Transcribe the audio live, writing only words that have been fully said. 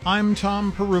I'm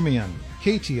Tom Perumian,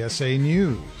 KTSA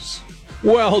News.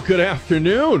 Well, good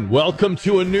afternoon. Welcome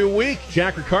to a new week.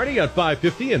 Jack Riccardi on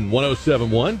 550 and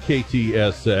 107.1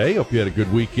 KTSA. Hope you had a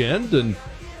good weekend and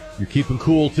you're keeping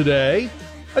cool today.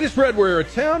 I just read we're a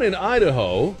town in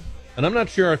Idaho, and I'm not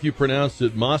sure if you pronounce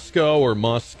it Moscow or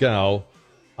Moscow,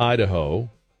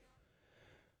 Idaho.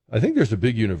 I think there's a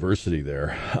big university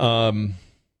there.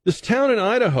 This town in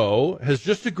Idaho has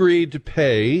just agreed to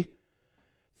pay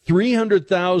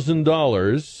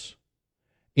 $300,000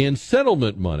 in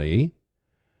settlement money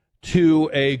to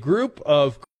a group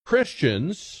of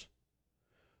Christians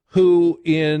who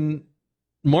in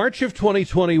March of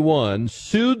 2021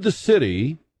 sued the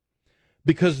city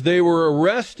because they were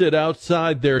arrested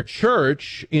outside their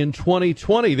church in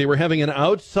 2020. They were having an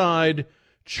outside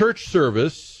church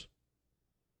service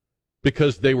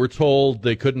because they were told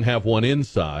they couldn't have one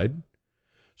inside.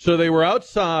 So they were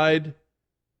outside,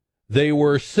 they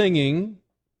were singing,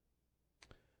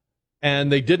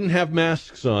 and they didn't have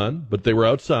masks on, but they were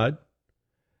outside.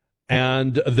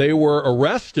 And they were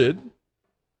arrested.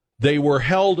 They were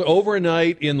held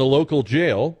overnight in the local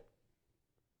jail.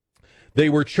 They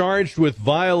were charged with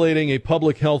violating a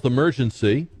public health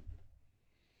emergency.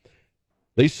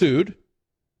 They sued.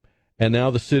 And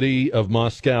now the city of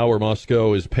Moscow or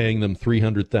Moscow is paying them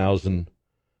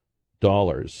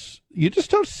 $300,000. You just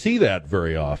don't see that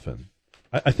very often.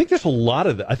 I think there's a lot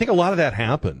of that. I think a lot of that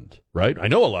happened, right? I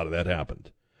know a lot of that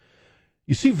happened.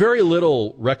 You see very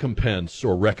little recompense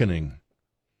or reckoning.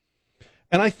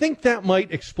 And I think that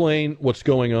might explain what's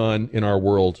going on in our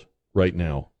world right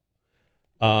now.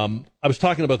 I was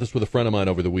talking about this with a friend of mine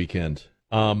over the weekend.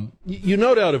 You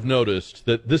no doubt have noticed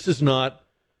that this is not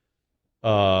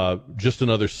just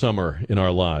another summer in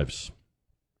our lives.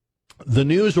 The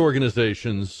news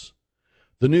organizations,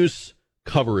 the news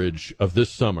coverage of this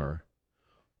summer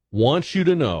wants you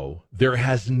to know there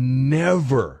has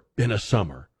never been a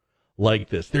summer like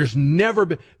this. There's never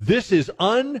been. This is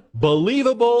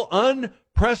unbelievable,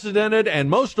 unprecedented, and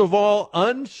most of all,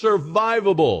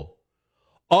 unsurvivable.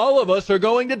 All of us are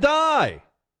going to die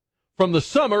from the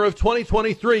summer of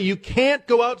 2023. You can't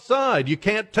go outside. You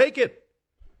can't take it.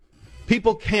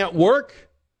 People can't work.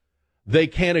 They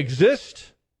can't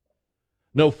exist.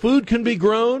 No food can be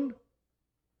grown.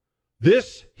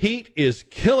 This heat is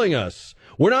killing us.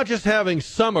 We're not just having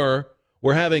summer,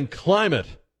 we're having climate.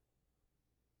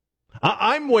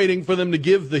 I'm waiting for them to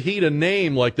give the heat a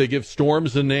name like they give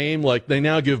storms a name, like they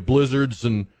now give blizzards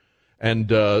and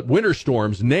winter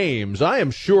storms names. I am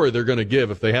sure they're going to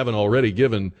give, if they haven't already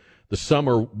given, the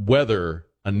summer weather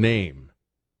a name.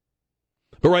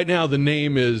 But right now the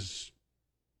name is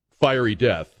fiery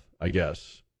death, I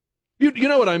guess. You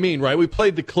know what I mean, right? We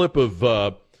played the clip of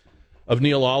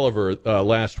Neil Oliver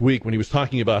last week when he was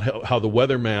talking about how the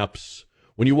weather maps,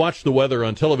 when you watch the weather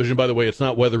on television, by the way, it's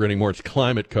not weather anymore, it's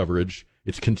climate coverage.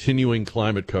 It's continuing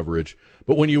climate coverage.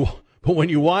 But when you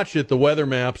watch it, the weather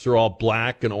maps are all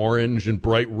black and orange and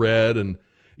bright red, and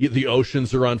the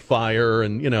oceans are on fire,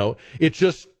 and, you know,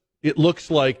 it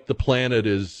looks like the planet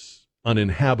is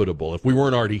uninhabitable. If we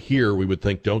weren't already here, we would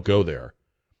think, don't go there.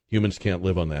 Humans can't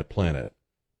live on that planet.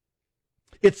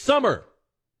 It's summer.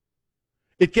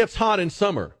 It gets hot in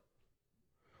summer.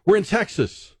 We're in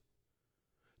Texas.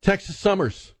 Texas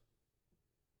summers.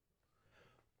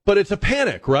 But it's a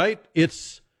panic, right?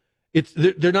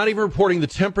 They're not even reporting the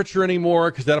temperature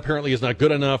anymore because that apparently is not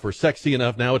good enough or sexy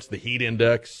enough. Now it's the heat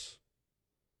index.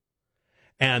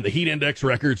 And the heat index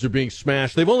records are being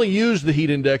smashed. They've only used the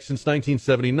heat index since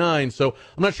 1979, so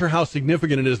I'm not sure how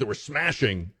significant it is that we're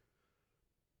smashing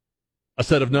a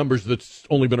set of numbers that's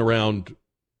only been around,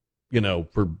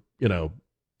 for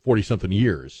 40-something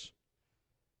years.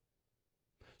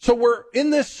 So we're in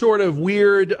this sort of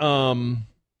weird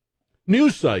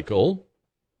news cycle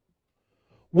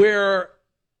where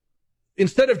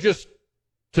instead of just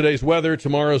today's weather,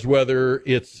 tomorrow's weather,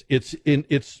 it's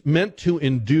meant to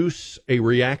induce a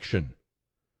reaction.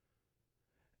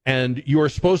 And you are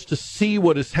supposed to see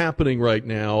what is happening right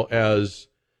now as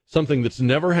something that's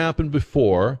never happened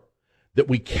before, that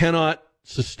we cannot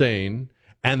sustain,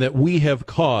 and that we have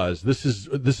caused. This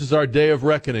is our day of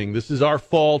reckoning. This is our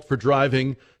fault for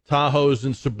driving Tahoes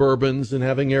and Suburbans and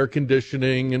having air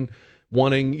conditioning and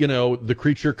wanting, the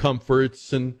creature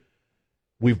comforts. And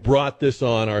we've brought this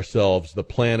on ourselves. The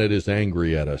planet is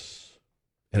angry at us,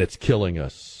 and it's killing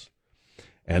us.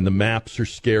 And the maps are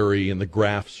scary, and the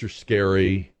graphs are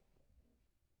scary.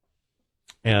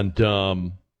 And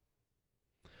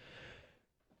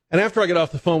after I got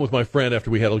off the phone with my friend,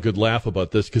 after we had a good laugh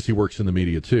about this, because he works in the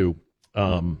media too,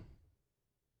 I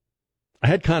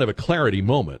had kind of a clarity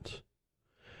moment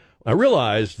I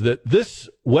realized that this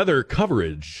weather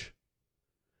coverage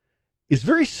is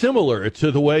very similar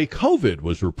to the way COVID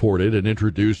was reported and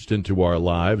introduced into our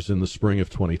lives in the spring of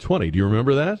 2020. Do you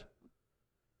remember that?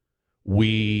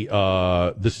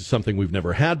 This is something we've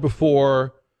never had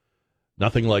before.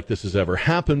 Nothing like this has ever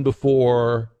happened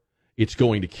before. It's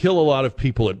going to kill a lot of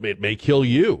people. It may kill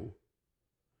you.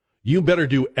 You better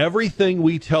do everything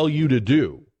we tell you to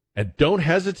do. And don't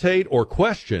hesitate or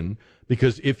question,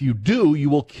 because if you do, you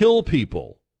will kill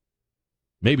people.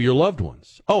 Maybe your loved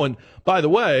ones. Oh, and by the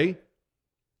way,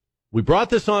 we brought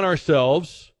this on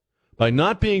ourselves by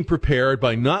not being prepared,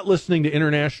 by not listening to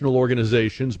international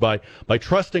organizations, by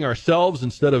trusting ourselves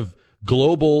instead of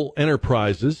global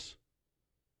enterprises.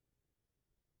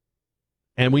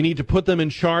 And we need to put them in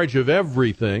charge of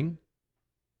everything.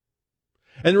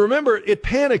 And remember, it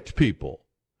panicked people.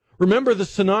 Remember the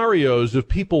scenarios of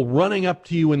people running up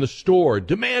to you in the store,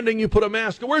 demanding you put a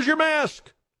mask on. Where's your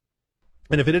mask?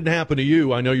 And if it didn't happen to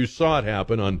you, I know you saw it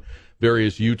happen on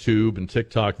various YouTube and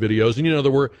TikTok videos. And, you know,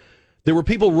 there were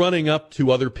people running up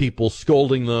to other people,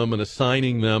 scolding them and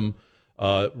assigning them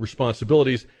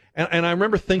responsibilities. And I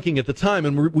remember thinking at the time,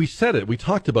 and we said it, we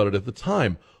talked about it at the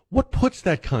time, what puts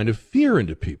that kind of fear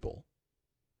into people?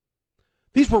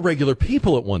 These were regular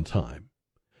people at one time.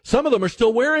 Some of them are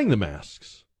still wearing the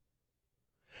masks.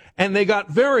 And they got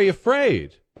very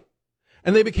afraid.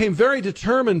 And they became very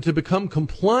determined to become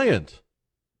compliant.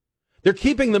 They're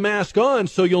keeping the mask on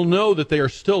so you'll know that they are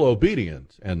still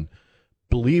obedient and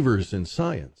believers in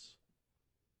science.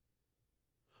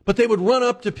 But they would run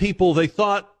up to people they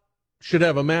thought should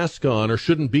have a mask on or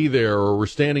shouldn't be there or were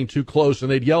standing too close,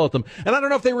 and they'd yell at them. And I don't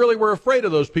know if they really were afraid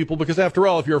of those people, because after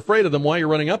all, if you're afraid of them, why are you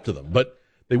running up to them? But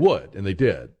they would, and they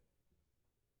did.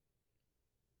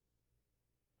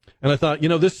 And I thought, you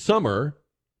know, this summer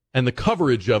and the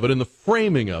coverage of it and the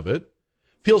framing of it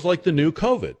feels like the new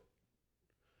COVID.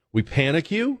 We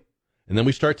panic you, and then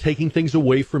we start taking things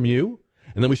away from you,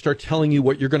 and then we start telling you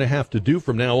what you're going to have to do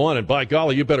from now on, and by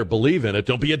golly, you better believe in it.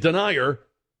 Don't be a denier.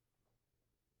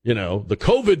 You know, the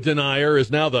COVID denier is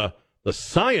now the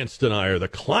science denier, the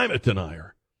climate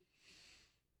denier.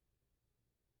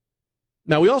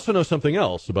 Now, we also know something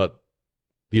else about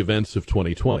the events of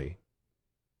 2020.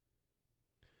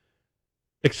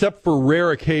 Except for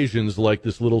rare occasions like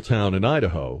this little town in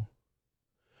Idaho,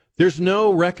 there's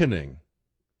no reckoning.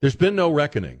 There's been no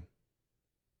reckoning.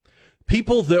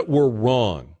 People that were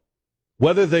wrong,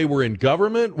 whether they were in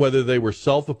government, whether they were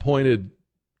self-appointed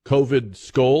COVID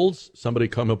scolds, somebody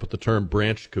come up with the term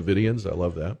branch Covidians, I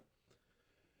love that.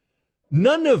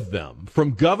 None of them,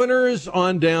 from governors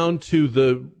on down to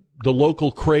the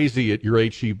local crazy at your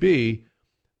HEB,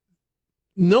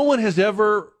 no one has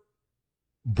ever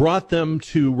brought them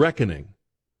to reckoning.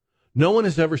 No one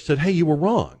has ever said, hey, you were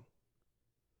wrong.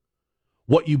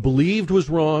 What you believed was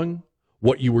wrong.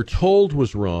 What you were told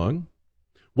was wrong.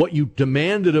 What you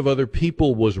demanded of other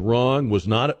people was wrong, was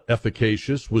not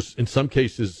efficacious, was in some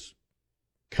cases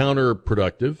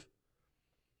counterproductive.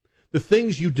 The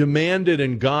things you demanded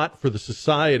and got for the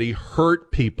society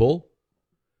hurt people,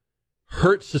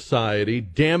 hurt society,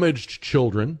 damaged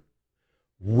children,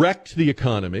 wrecked the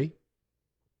economy.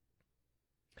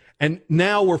 And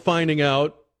now we're finding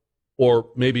out, or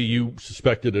maybe you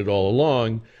suspected it all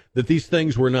along, that these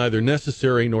things were neither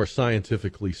necessary nor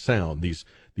scientifically sound, these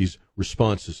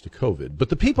responses to COVID. But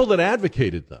the people that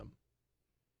advocated them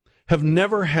have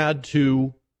never had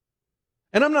to,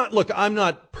 and I'm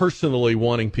not personally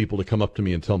wanting people to come up to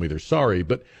me and tell me they're sorry,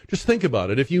 but just think about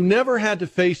it. If you never had to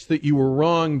face that you were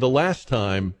wrong the last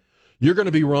time, you're going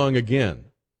to be wrong again.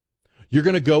 You're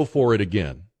going to go for it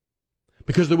again.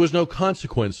 Because there was no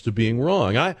consequence to being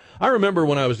wrong. I remember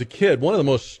when I was a kid, one of the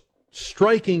most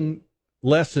striking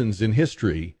lessons in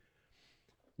history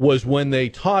was when they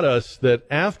taught us that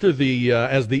after as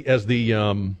the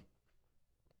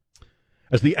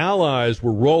Allies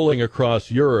were rolling across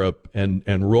Europe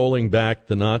and rolling back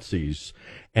the Nazis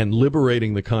and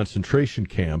liberating the concentration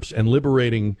camps and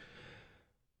liberating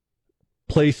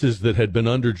places that had been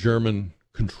under German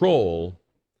control,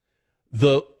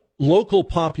 the local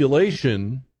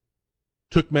population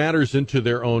took matters into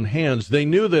their own hands. They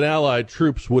knew that Allied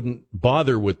troops wouldn't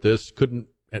bother with this, wouldn't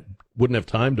have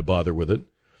time to bother with it.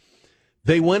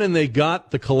 They went and they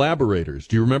got the collaborators.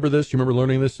 Do you remember this? You remember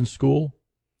learning this in school?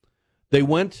 They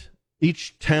went,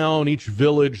 each town, each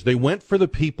village, they went for the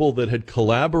people that had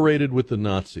collaborated with the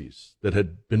Nazis, that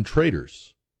had been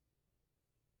traitors.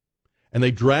 And they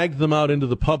dragged them out into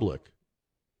the public.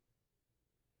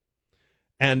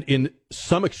 And in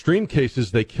some extreme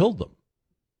cases, they killed them.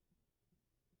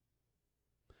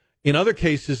 In other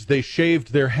cases, they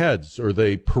shaved their heads, or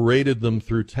they paraded them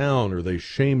through town, or they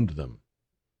shamed them.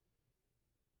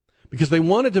 Because they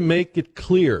wanted to make it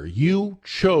clear, you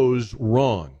chose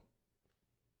wrong.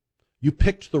 You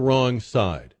picked the wrong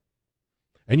side.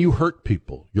 And you hurt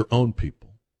people, your own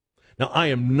people. Now, I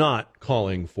am not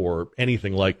calling for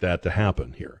anything like that to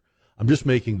happen here. I'm just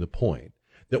making the point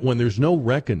that when there's no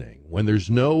reckoning, when there's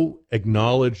no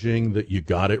acknowledging that you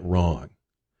got it wrong,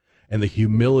 and the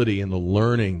humility and the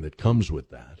learning that comes with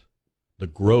that, the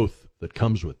growth that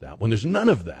comes with that, when there's none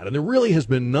of that, and there really has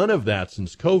been none of that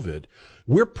since COVID,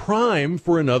 we're primed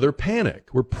for another panic.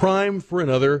 We're primed for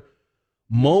another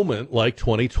moment like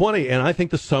 2020, and I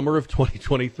think the summer of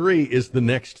 2023 is the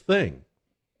next thing.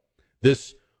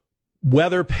 This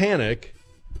weather panic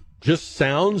just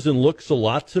sounds and looks a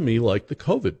lot to me like the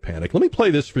COVID panic. Let me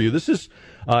play this for you. This is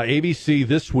ABC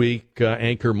This Week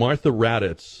anchor Martha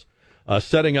Raddatz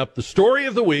setting up the story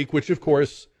of the week, which, of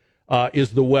course,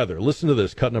 is the weather. Listen to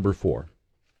this, cut number 4.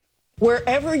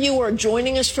 Wherever you are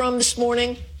joining us from this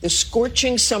morning, the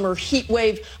scorching summer heat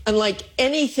wave, unlike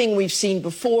anything we've seen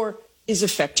before, is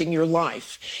affecting your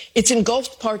life. It's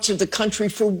engulfed parts of the country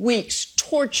for weeks,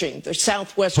 torching the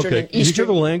southwestern and eastern. Did you hear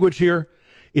the language here?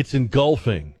 It's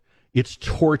engulfing. It's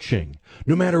torching.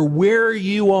 No matter where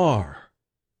you are,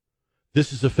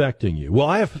 this is affecting you. Well,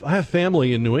 I have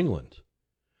family in New England.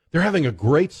 They're having a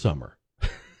great summer.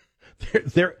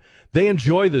 They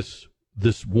enjoy this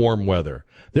warm weather.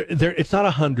 It's not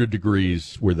 100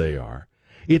 degrees where they are.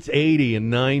 It's 80 and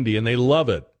 90, and they love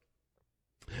it.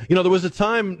 You know, there was a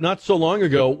time not so long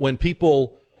ago when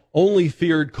people only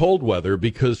feared cold weather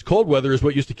because cold weather is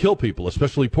what used to kill people,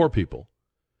 especially poor people.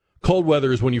 Cold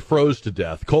weather is when you froze to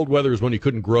death. Cold weather is when you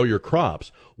couldn't grow your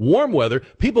crops. Warm weather,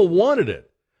 people wanted it.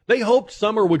 They hoped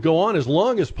summer would go on as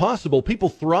long as possible. People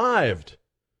thrived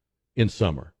in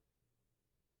summer.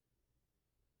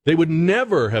 They would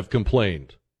never have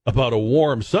complained about a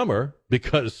warm summer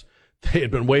because they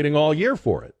had been waiting all year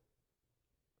for it.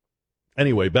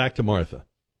 Anyway, back to Martha.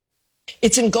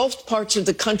 It's engulfed parts of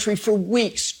the country for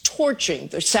weeks, torching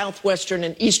the southwestern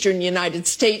and eastern United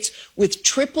States with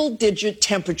triple-digit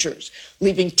temperatures,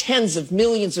 leaving tens of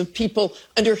millions of people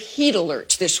under heat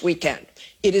alerts this weekend.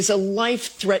 It is a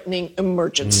life-threatening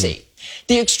emergency.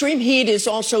 The extreme heat is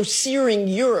also searing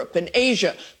Europe and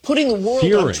Asia, putting the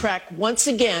world on track once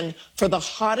again for the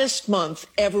hottest month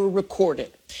ever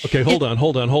recorded. Okay, hold on.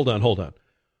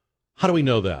 How do we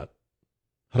know that?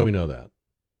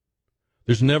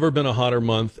 There's never been a hotter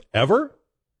month ever?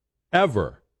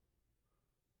 Ever.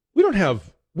 We don't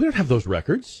have those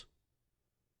records.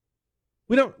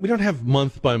 We don't have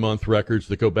month by month records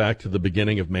that go back to the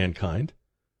beginning of mankind.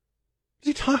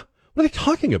 What are they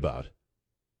talking about?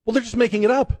 Well, they're just making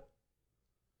it up.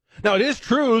 Now, it is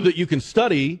true that you can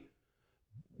study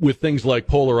with things like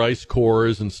polar ice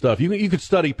cores and stuff. You could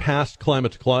study past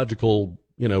climatological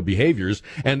behaviors.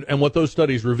 And what those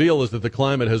studies reveal is that the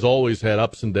climate has always had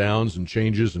ups and downs and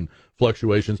changes and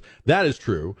fluctuations. That is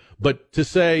true. But to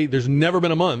say there's never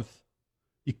been a month,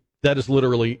 that is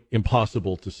literally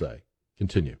impossible to say.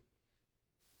 Continue.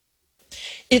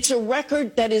 It's a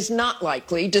record that is not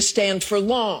likely to stand for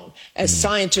long, as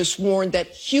scientists warn that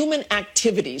human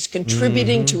activities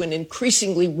contributing to an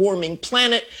increasingly warming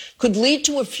planet could lead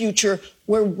to a future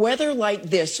where weather like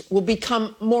this will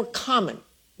become more common,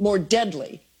 more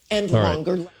deadly, and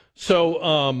longer. Right.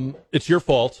 So it's your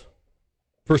fault.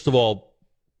 First of all,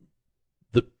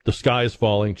 the sky is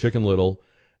falling, Chicken Little,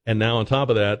 and now on top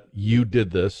of that, you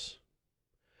did this.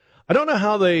 I don't know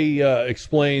how they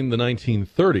explain the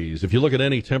 1930s. If you look at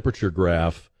any temperature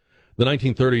graph, the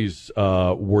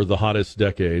 1930s were the hottest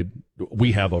decade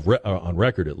we have on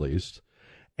record, at least.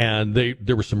 And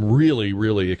there were some really,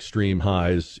 really extreme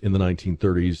highs in the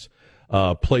 1930s,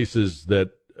 places that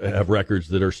have records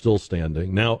that are still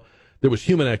standing. Now, there was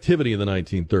human activity in the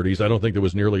 1930s. I don't think there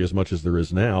was nearly as much as there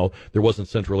is now. There wasn't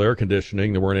central air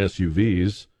conditioning. There weren't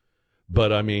SUVs.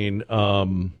 But, I mean,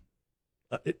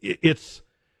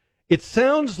 it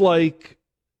sounds like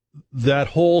that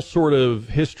whole sort of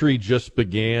history just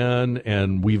began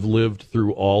and we've lived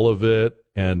through all of it,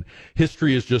 and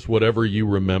history is just whatever you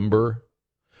remember.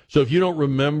 So if you don't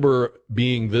remember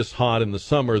being this hot in the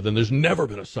summer, then there's never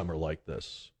been a summer like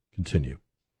this. Continue.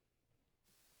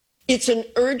 It's an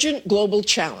urgent global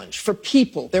challenge for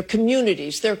people, their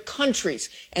communities, their countries,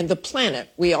 and the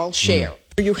planet we all share.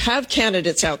 You have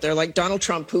candidates out there like Donald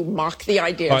Trump who mock the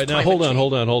idea. All right, now hold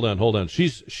on.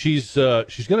 She's going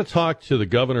to talk to the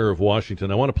governor of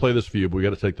Washington. I want to play this for you, but we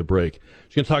got to take the break.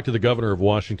 She's going to talk to the governor of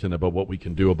Washington about what we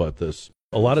can do about this.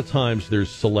 A lot of times there's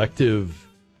selective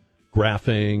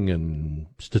graphing and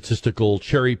statistical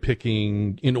cherry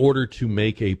picking in order to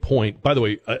make a point. By the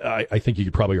way, I think you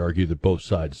could probably argue that both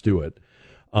sides do it.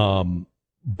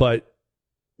 But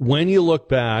when you look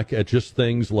back at just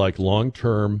things like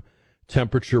long-term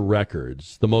temperature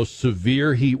records, the most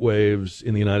severe heat waves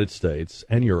in the United States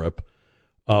and Europe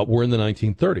were in the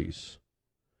 1930s.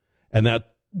 And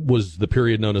that was the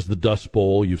period known as the Dust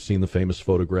Bowl. You've seen the famous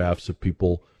photographs of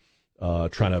people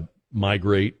trying to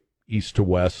migrate east to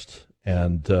west,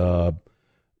 and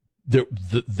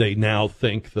they now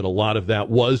think that a lot of that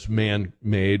was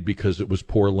man-made because it was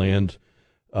poor land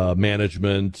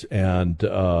management, and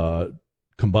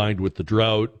combined with the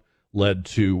drought led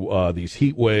to these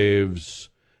heat waves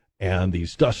and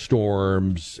these dust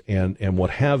storms and what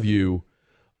have you.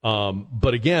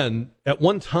 But again, at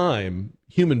one time,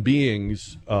 human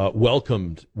beings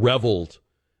reveled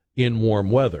in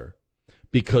warm weather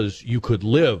because you could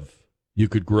live. You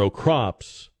could grow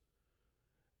crops,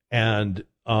 and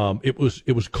it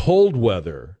was cold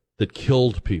weather that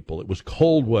killed people. It was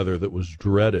cold weather that was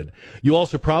dreaded. You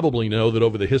also probably know that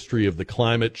over the history of the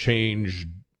climate change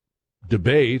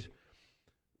debate,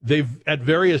 they've at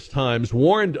various times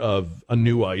warned of a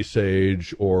new ice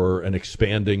age or an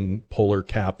expanding polar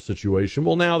cap situation.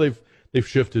 Well, now they've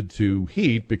shifted to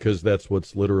heat because that's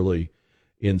what's literally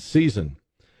in season.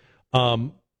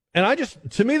 And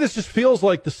to me, this just feels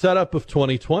like the setup of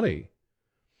 2020.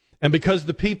 And because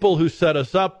the people who set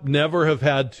us up never have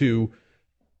had to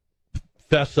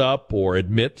fess up or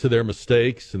admit to their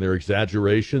mistakes and their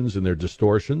exaggerations and their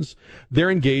distortions,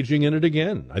 they're engaging in it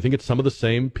again. I think it's some of the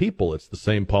same people. It's the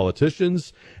same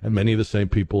politicians and many of the same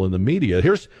people in the media.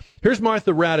 Here's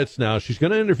Martha Raddatz now. She's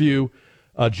going to interview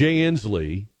Jay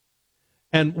Inslee.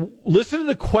 And listen to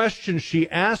the question she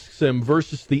asks him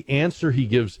versus the answer he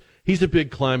gives. He's a big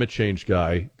climate change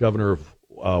guy, governor of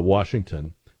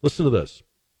Washington. Listen to this.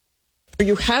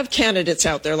 You have candidates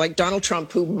out there like Donald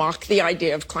Trump who mock the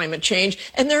idea of climate change,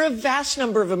 and there are a vast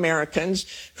number of Americans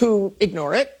who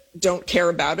ignore it, don't care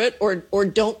about it, or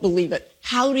don't believe it.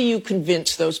 How do you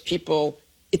convince those people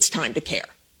it's time to care?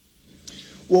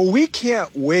 Well, we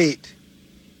can't wait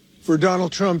for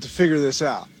Donald Trump to figure this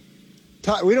out.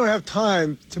 We don't have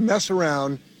time to mess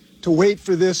around, to wait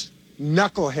for this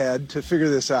knucklehead to figure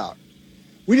this out.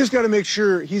 We just got to make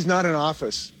sure he's not in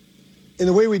office. And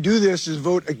the way we do this is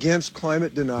vote against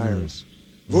climate deniers,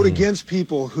 vote against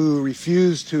people who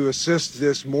refuse to assist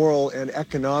this moral and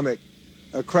economic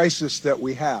crisis that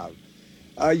we have.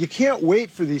 You can't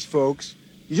wait for these folks.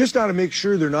 You just got to make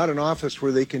sure they're not in office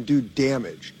where they can do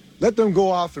damage. Let them go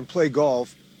off and play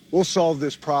golf. We'll solve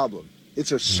this problem.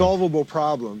 It's a solvable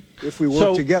problem if we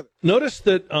work together. Notice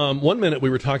that 1 minute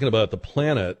we were talking about the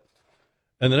planet,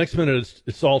 and the next minute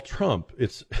it's all Trump.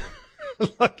 It's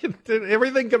like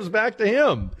everything comes back to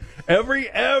him.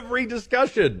 Every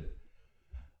discussion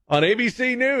on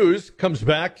ABC News comes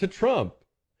back to Trump.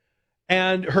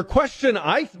 And her question,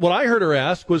 what I heard her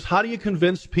ask was, how do you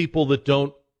convince people that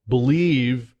don't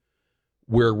believe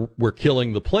we're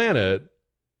killing the planet?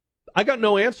 I got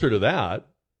no answer to that.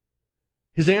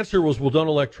 His answer was, well, don't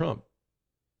elect Trump.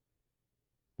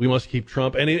 We must keep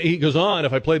Trump. And he goes on.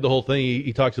 If I played the whole thing,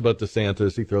 he talks about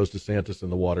DeSantis. He throws DeSantis in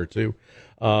the water, too.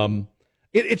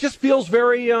 It just feels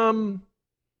very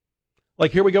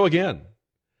like here we go again.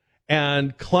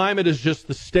 And climate is just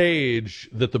the stage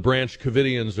that the Branch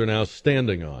Covidians are now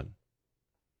standing on.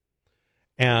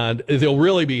 And they'll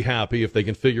really be happy if they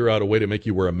can figure out a way to make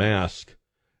you wear a mask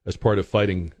as part of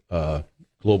fighting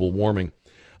global warming.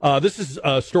 This is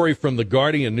a story from the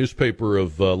Guardian newspaper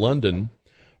of London.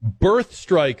 Birth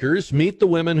strikers meet the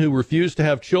women who refuse to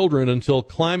have children until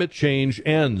climate change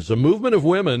ends. A movement of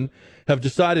women have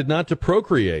decided not to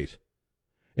procreate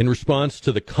in response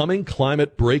to the coming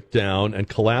climate breakdown and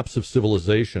collapse of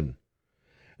civilization.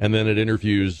 And then it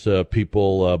interviews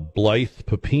people, Blythe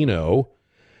Pepino.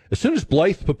 As soon as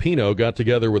Blythe Pepino got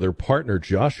together with her partner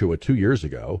Joshua 2 years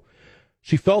ago,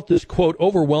 she felt this, quote,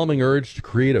 overwhelming urge to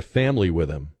create a family with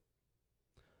him.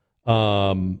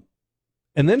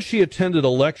 And then she attended a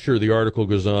lecture, the article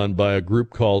goes on, by a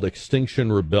group called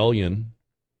Extinction Rebellion.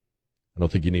 I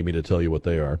don't think you need me to tell you what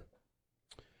they are.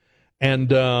 And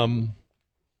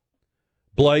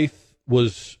Blythe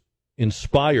was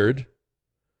inspired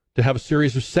to have a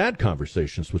series of sad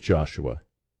conversations with Joshua.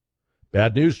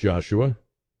 Bad news, Joshua.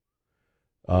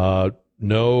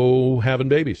 No having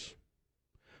babies.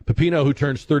 Pepino, who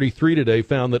turns 33 today,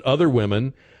 found that other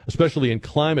women, especially in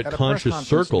climate-conscious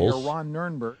circles,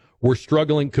 were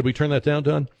struggling. Could we turn that down,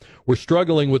 Don? We're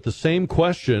struggling with the same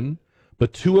question,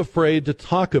 but too afraid to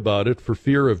talk about it for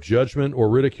fear of judgment or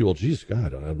ridicule. Geez,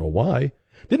 God, I don't know why.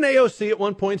 Didn't AOC at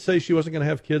one point say she wasn't going to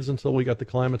have kids until we got the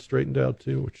climate straightened out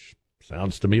too, which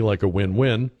sounds to me like a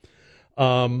win-win.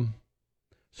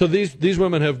 So these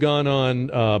women have gone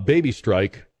on baby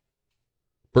strike,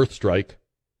 birth strike,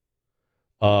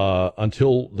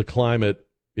 until the climate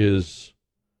is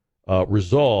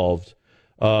resolved.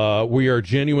 We are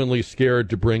genuinely scared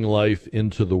to bring life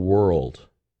into the world.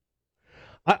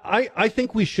 I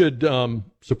think we should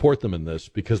support them in this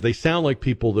because they sound like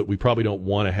people that we probably don't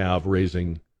want to have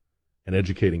raising and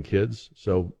educating kids.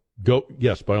 So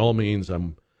yes, by all means,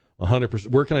 I'm 100%.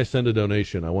 Where can I send a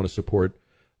donation? I want to support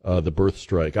the birth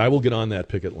strike. I will get on that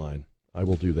picket line. I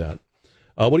will do that.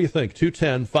 What do you think?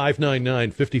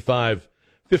 210-599-5555.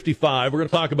 We're going to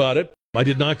talk about it. I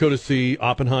did not go to see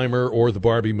Oppenheimer or the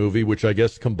Barbie movie, which I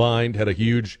guess combined was a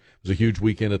huge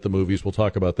weekend at the movies. We'll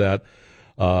talk about that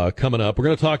coming up. We're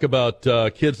going to talk about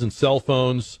kids and cell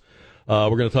phones. We're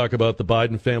going to talk about the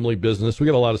Biden family business. We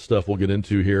got a lot of stuff we'll get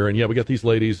into here. And yeah, we got these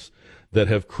ladies that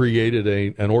have created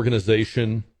an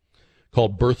organization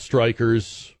called Birth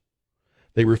Strikers.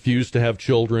 They refuse to have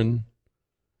children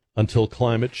until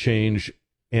climate change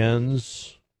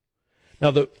ends.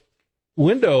 Now, the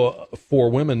window for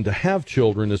women to have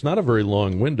children is not a very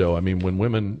long window. I mean, when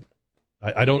women,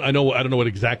 I don't know what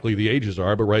exactly the ages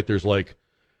are, but right, there's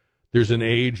an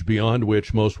age beyond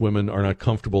which most women are not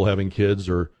comfortable having kids,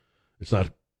 or it's not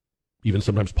even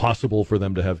sometimes possible for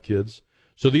them to have kids.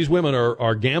 So these women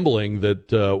are gambling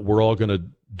that we're all going to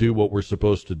do what we're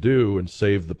supposed to do and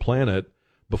save the planet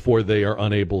before they are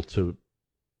unable to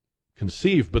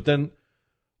conceive. But then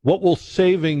what will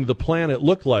saving the planet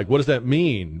look like? What does that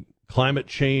mean? Climate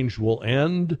change will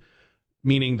end,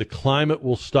 meaning the climate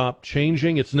will stop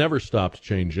changing. It's never stopped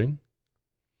changing.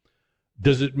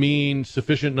 Does it mean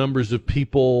sufficient numbers of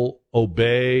people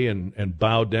obey and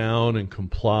bow down and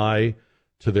comply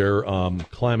to their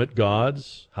climate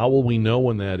gods? How will we know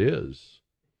when that is?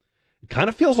 It kind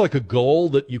of feels like a goal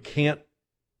that you can't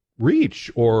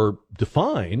reach or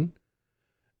define.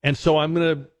 And so I'm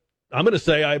going to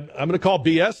say I'm going to call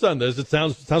BS on this. It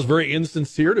sounds very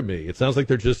insincere to me. It sounds like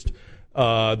they're just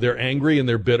they're angry and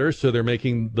they're bitter, so they're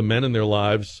making the men in their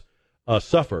lives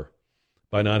suffer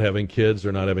by not having kids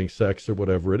or not having sex or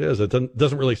whatever it is. It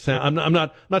doesn't really sound. I'm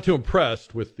not too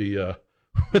impressed with the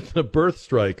with the birth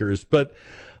strikers. But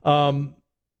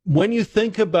when you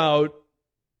think about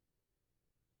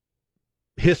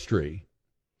history,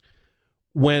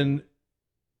 when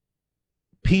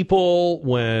people,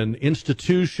 when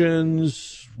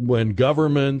institutions, when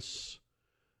governments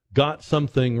got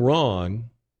something wrong,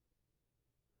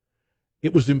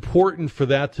 it was important for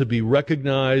that to be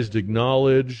recognized,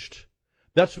 acknowledged.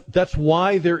 That's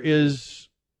why there is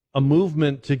a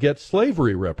movement to get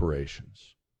slavery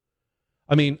reparations.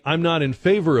 I mean, I'm not in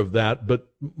favor of that, but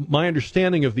my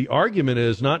understanding of the argument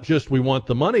is not just we want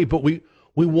the money, but we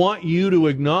want you to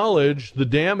acknowledge the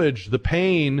damage, the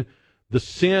pain, the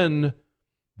sin,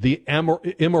 the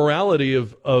immorality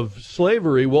of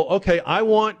slavery. Well, okay, I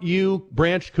want you,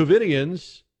 Branch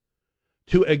Covidians,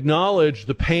 to acknowledge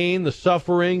the pain, the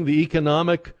suffering, the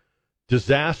economic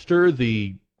disaster,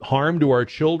 the harm to our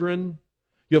children.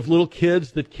 You have little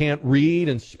kids that can't read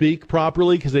and speak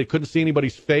properly because they couldn't see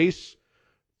anybody's face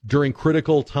during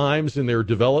critical times in their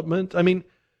development. I mean,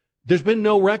 there's been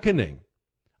no reckoning.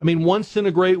 I mean, once in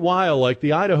a great while, like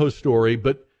the Idaho story,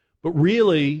 but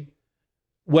really,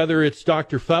 whether it's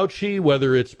Dr. Fauci,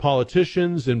 whether it's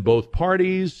politicians in both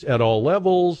parties at all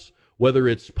levels, whether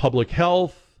it's public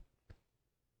health,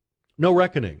 no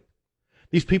reckoning.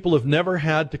 These people have never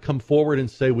had to come forward and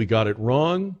say, we got it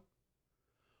wrong.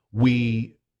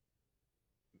 We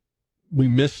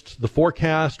missed the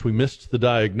forecast. We missed the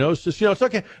diagnosis. You know, it's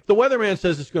okay. If the weatherman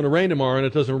says it's going to rain tomorrow and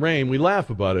it doesn't rain, we laugh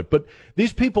about it. But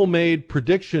these people made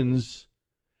predictions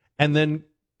and then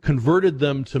converted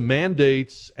them to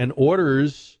mandates and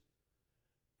orders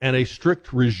and a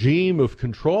strict regime of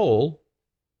control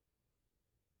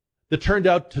that turned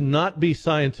out to not be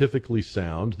scientifically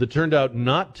sound, that turned out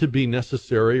not to be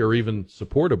necessary or even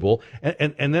supportable,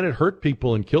 and then it hurt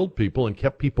people and killed people and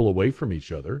kept people away from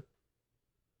each other.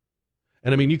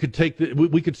 And I mean, you could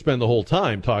we could spend the whole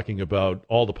time talking about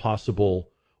all the possible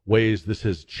ways this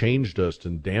has changed us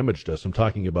and damaged us. I'm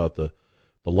talking about the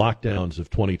lockdowns of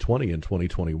 2020 and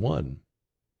 2021.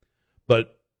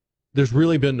 But there's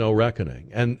really been no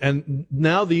reckoning. And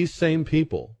now these same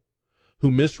people who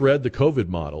misread the COVID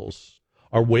models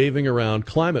are waving around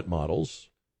climate models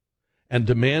and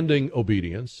demanding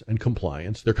obedience and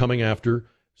compliance. They're coming after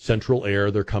central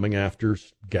air. They're coming after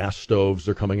gas stoves.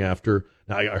 They're coming after,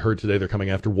 now I heard today they're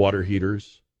coming after water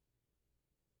heaters.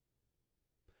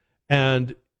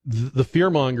 And the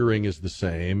fear-mongering is the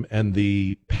same, and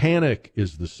the panic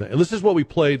is the same. This is what we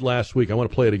played last week. I want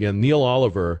to play it again. Neil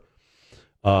Oliver,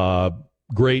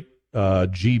 great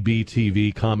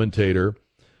GBTV commentator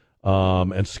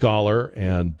and scholar,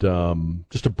 and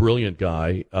just a brilliant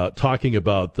guy, talking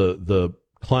about the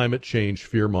climate change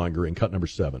fear-mongering, cut number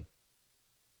 7.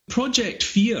 Project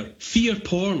Fear, fear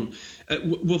porn,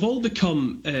 we've all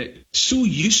become so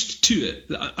used to it.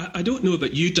 I don't know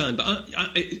about you, Dan, but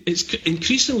it's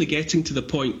increasingly getting to the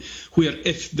point where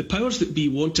if the powers that be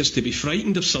want us to be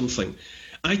frightened of something,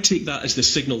 I take that as the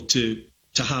signal to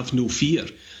have no fear.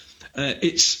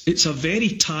 It's a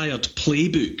very tired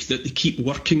playbook that they keep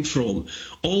working from.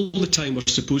 All the time we're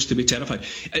supposed to be terrified.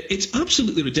 It's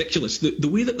absolutely ridiculous, the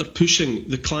way that they're pushing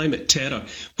the climate terror.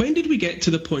 When did we get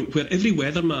to the point where every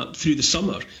weather map through the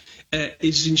summer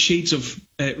is in shades of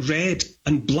red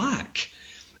and black?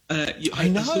 I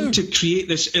know. To create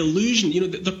this illusion,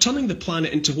 they're turning the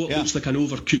planet into what looks like an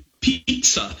overcooked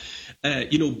pizza.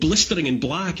 Blistering in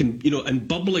black and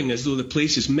bubbling as though the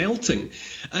place is melting,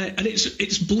 and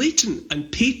it's blatant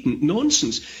and patent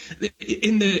nonsense.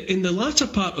 In the latter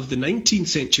part of the 19th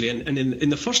century and in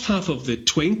the first half of the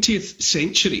 20th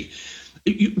century,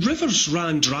 rivers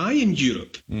ran dry in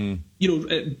Europe. Some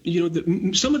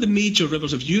of the major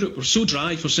rivers of Europe were so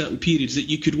dry for certain periods that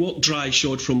you could walk dry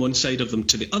shod from one side of them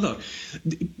to the other.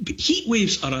 Heat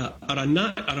waves are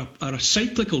a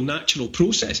cyclical natural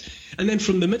process. And then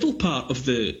from the middle part of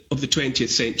the 20th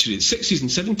century, the 60s and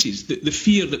 70s, the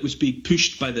fear that was being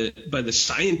pushed by the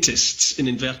scientists, in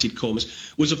inverted commas,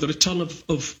 was of the return of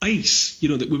ice.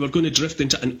 That we were going to drift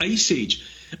into an ice age.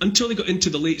 Until they got into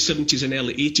the late 70s and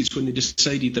early 80s, when they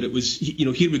decided that it was,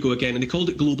 here we go again, and they called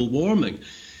it global warming.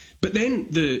 But then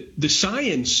the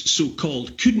science,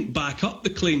 so-called, couldn't back up the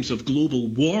claims of global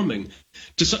warming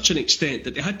to such an extent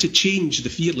that they had to change the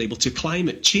fear label to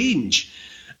climate change,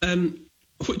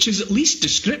 which is at least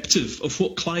descriptive of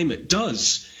what climate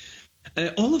does.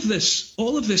 All of this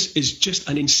is just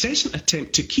an incessant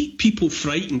attempt to keep people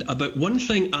frightened about one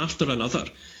thing after another.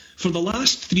 For the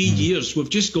last 3 years, we've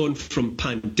just gone from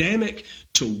pandemic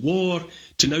to war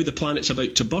to now the planet's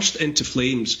about to burst into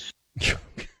flames.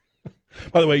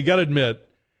 By the way, you got to admit,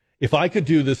 if I could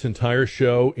do this entire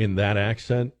show in that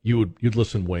accent, you'd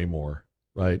listen way more,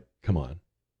 right? Come on.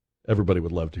 Everybody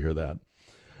would love to hear that.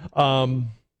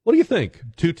 What do you think?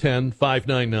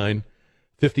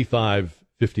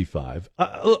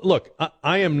 210-599-5555. Look,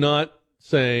 I am not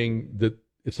saying that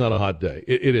it's not a hot day.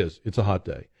 It is. It's a hot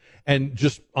day. And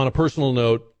just on a personal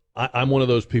note, I'm one of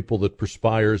those people that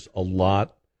perspires a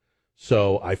lot.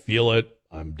 So I feel it.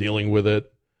 I'm dealing with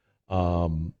it.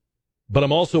 But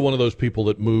I'm also one of those people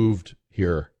that moved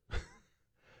here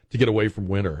to get away from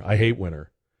winter. I hate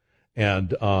winter.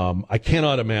 And I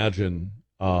cannot imagine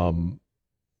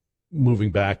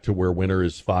moving back to where winter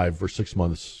is 5 or 6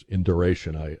 months in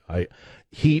duration.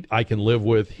 Heat I can live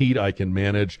with. Heat I can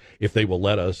manage if they will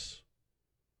let us.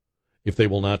 If they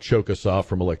will not choke us off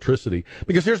from electricity.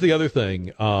 Because here's the other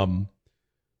thing.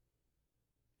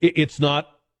 It's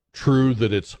not true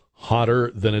that it's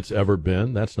hotter than it's ever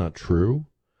been. That's not true.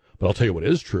 But I'll tell you what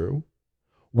is true.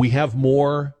 We have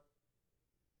more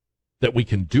that we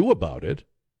can do about it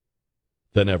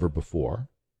than ever before.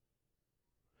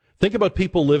 Think about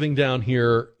people living down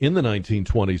here in the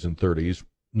 1920s and 30s.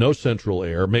 No central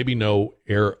air, maybe no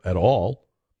air at all.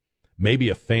 Maybe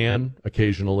a fan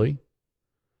occasionally.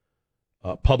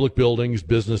 Public buildings,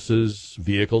 businesses,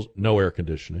 vehicles, no air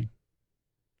conditioning.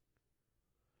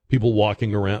 People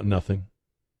walking around, nothing.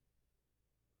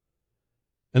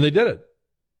 And they did it.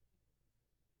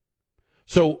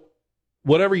 So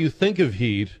whatever you think of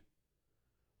heat,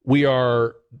 we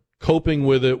are coping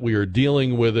with it. We are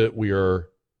dealing with it. We are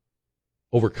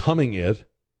overcoming it.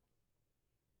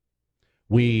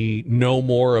 We know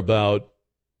more about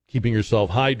keeping yourself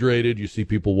hydrated. You see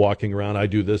people walking around. I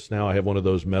do this now. I have one of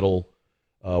those metal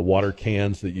water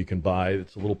cans that you can buy.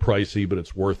 It's a little pricey, but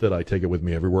it's worth it. I take it with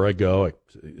me everywhere I go.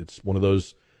 It's one of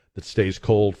those that stays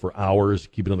cold for hours.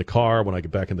 Keep it in the car. When I get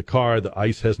back in the car, the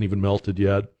ice hasn't even melted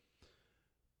yet.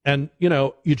 And, you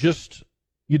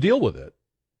deal with it.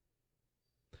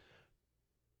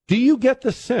 Do you get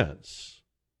the sense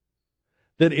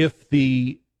that if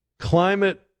the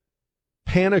climate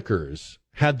panickers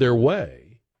had their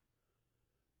way,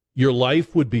 your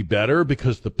life would be better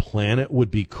because the planet would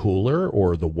be cooler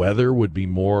or the weather would be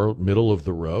more middle of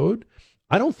the road?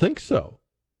 I don't think so.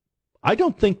 I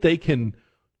don't think they can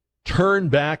turn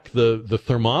back the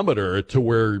thermometer to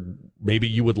where maybe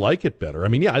you would like it better. I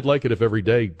mean, yeah, I'd like it if every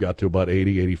day got to about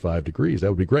 80, 85 degrees. That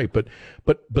would be great. But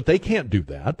they can't do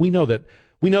that. We know that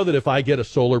if I get a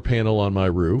solar panel on my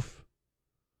roof,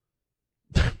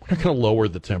 We're not going to lower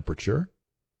the temperature.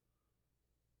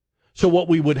 So what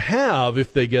we would have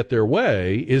if they get their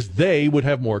way is they would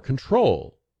have more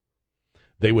control.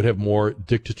 They would have more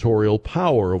dictatorial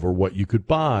power over what you could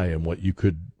buy and what you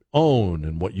could own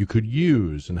and what you could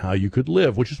use and how you could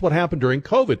live, which is what happened during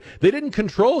COVID. They didn't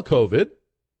control COVID.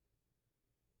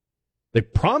 They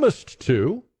promised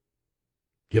to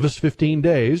give us 15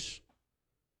 days,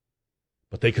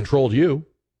 but they controlled you.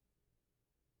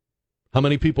 How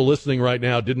many people listening right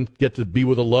now didn't get to be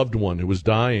with a loved one who was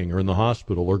dying or in the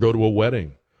hospital or go to a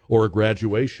wedding or a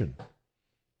graduation?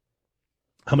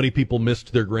 How many people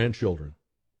missed their grandchildren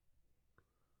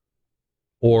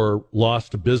or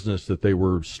lost a business that they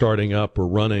were starting up or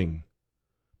running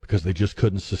because they just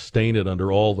couldn't sustain it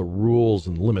under all the rules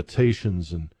and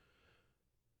limitations?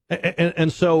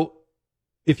 And so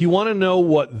if you want to know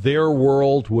what their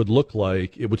world would look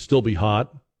like, it would still be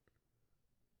hot.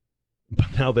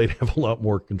 But now they'd have a lot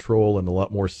more control and a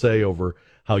lot more say over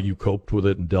how you coped with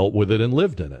it and dealt with it and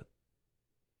lived in it.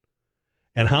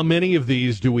 And how many of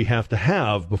these do we have to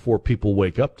have before people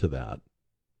wake up to that?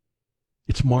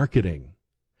 It's marketing.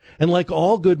 And like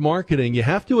all good marketing, you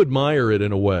have to admire it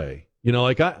in a way. You know,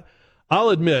 like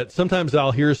I'll admit, sometimes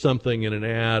I'll hear something in an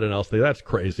ad and I'll say, that's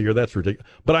crazy or that's ridiculous.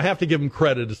 But I have to give them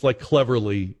credit. It's like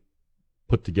cleverly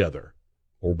put together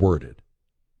or worded.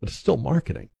 But it's still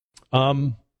marketing.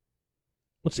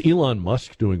 What's Elon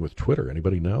Musk doing with Twitter?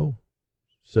 Anybody know?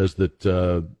 Says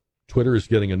that Twitter is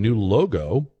getting a new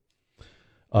logo.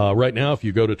 Right now, if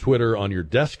you go to Twitter on your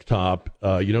desktop,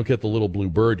 you don't get the little blue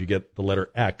bird. You get the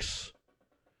letter X.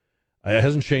 It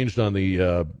hasn't changed on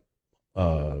the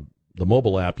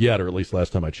mobile app yet, or at least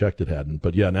last time I checked it hadn't.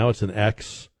 But, yeah, now it's an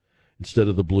X instead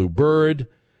of the blue bird.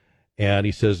 And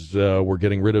he says we're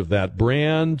getting rid of that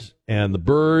brand and the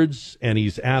birds, and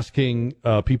he's asking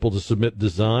people to submit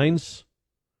designs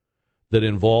that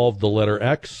involve the letter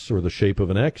X or the shape of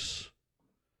an X.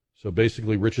 So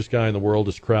basically, richest guy in the world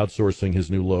is crowdsourcing his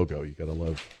new logo. You gotta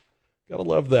love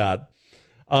that.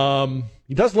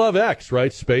 He does love X,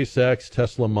 right? SpaceX,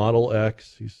 Tesla Model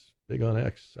X. He's big on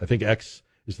X. I think X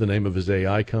is the name of his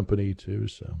AI company too.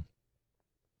 So,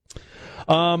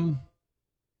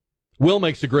 Will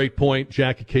makes a great point.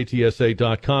 Jack at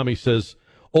KTSA.com. He says,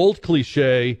 old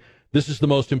cliche, this is the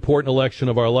most important election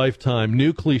of our lifetime.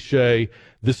 New cliche,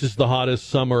 this is the hottest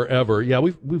summer ever. Yeah,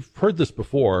 we've heard this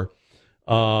before.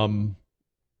 A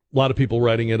lot of people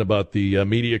writing in about the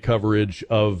media coverage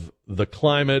of the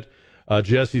climate.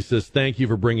 Jesse says, thank you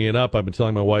for bringing it up. I've been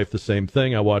telling my wife the same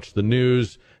thing. I watch the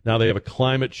news. Now they have a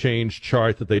climate change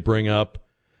chart that they bring up.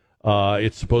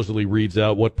 It supposedly reads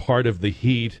out what part of the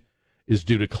heat is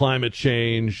due to climate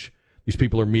change. These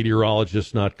people are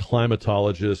meteorologists, not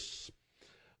climatologists.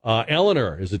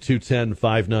 Eleanor is at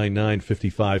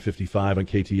 210-599-5555 on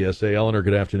KTSA. Eleanor,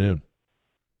 good afternoon.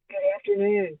 Good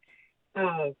afternoon.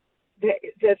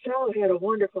 That fellow had a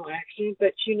wonderful accent,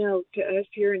 but, you know, to us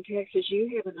here in Texas,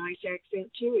 you have a nice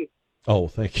accent, too. Oh,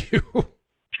 thank you.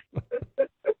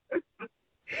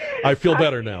 I feel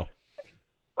better now.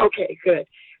 Okay, good.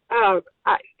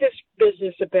 This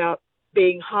business about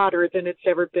being hotter than it's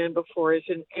ever been before is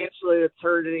an absolute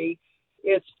absurdity.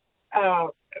 It's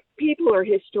people are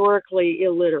historically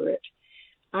illiterate.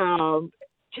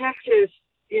 Texas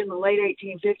in the late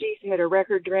 1850s had a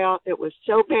record drought that was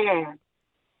so bad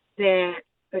that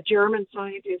a German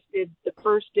scientist did the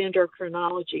first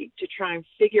dendrochronology to try and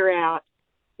figure out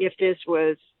if this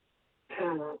was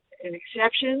an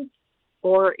exception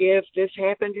or if this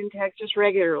happened in Texas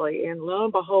regularly. And lo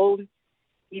and behold,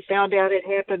 he found out it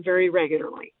happened very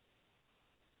regularly.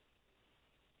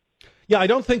 Yeah, I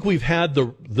don't think we've had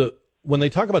the when they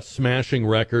talk about smashing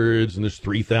records and there's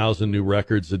 3,000 new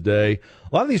records a day,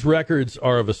 a lot of these records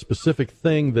are of a specific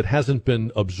thing that hasn't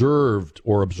been observed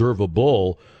or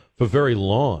observable for very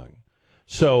long.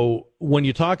 So when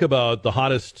you talk about the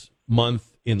hottest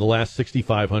month in the last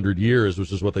 6,500 years,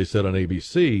 which is what they said on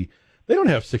ABC, they don't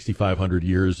have 6,500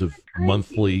 years of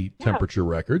monthly temperature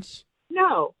records.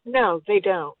 No, they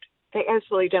don't. They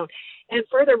absolutely don't. And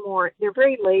furthermore, they're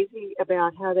very lazy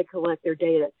about how they collect their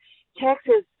data.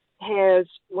 Texas has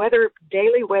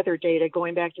daily weather data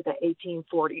going back to the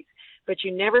 1840s, but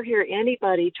you never hear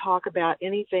anybody talk about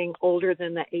anything older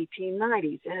than the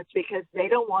 1890s. And it's because they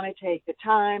don't want to take the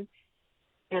time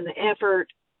and the effort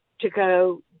to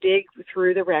go dig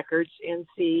through the records and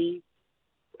see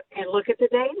and look at the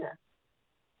data.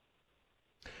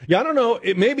 Yeah, I don't know.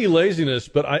 It may be laziness,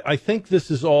 but I think this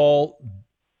is all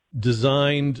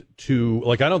designed to,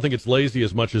 like, I don't think it's lazy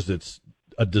as much as it's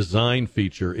a design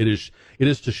feature. It is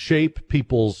to shape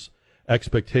people's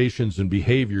expectations and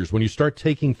behaviors, when you start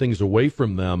taking things away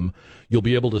from them, you'll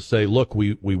be able to say, look,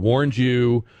 we warned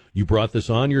you, you brought this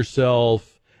on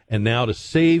yourself, and now to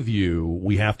save you,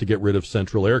 we have to get rid of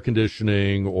central air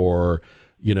conditioning or,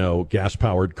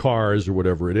 gas-powered cars or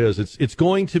whatever it is. It's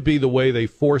going to be the way they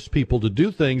force people to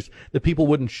do things that people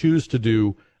wouldn't choose to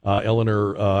do,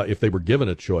 Eleanor, if they were given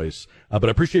a choice. But I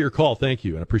appreciate your call. Thank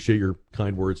you. And I appreciate your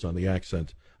kind words on the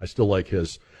accent. I still like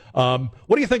his. What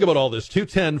do you think about all this?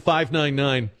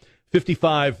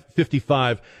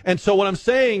 210-599-5555. And so what I'm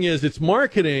saying is it's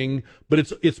marketing, but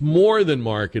it's more than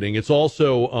marketing. It's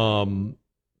also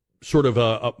sort of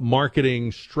a marketing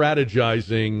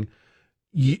strategizing.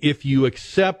 If you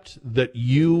accept that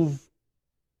you've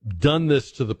done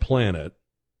this to the planet,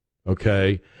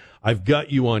 okay, I've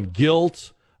got you on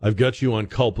guilt, I've got you on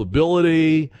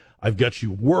culpability, I've got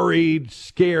you worried,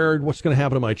 scared, what's going to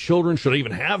happen to my children? Should I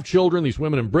even have children? These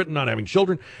women in Britain not having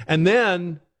children. And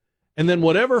then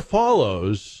whatever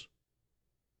follows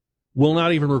will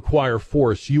not even require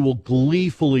force. You will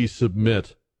gleefully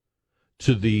submit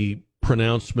to the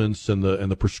pronouncements and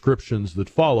the prescriptions that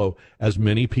follow, as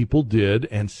many people did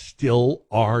and still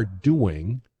are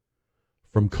doing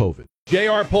from COVID.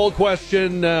 JR poll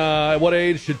question, at what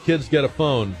age should kids get a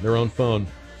phone, their own phone?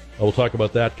 We'll talk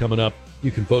about that coming up.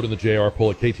 You can vote in the JR poll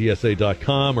at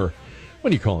ktsa.com or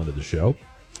when you call into the show.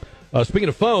 Speaking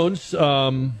of phones,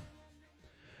 they're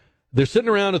sitting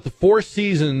around at the Four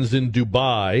Seasons in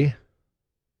Dubai.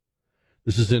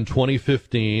 This is in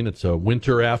 2015. It's a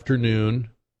winter afternoon.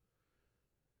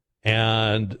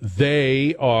 And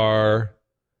they are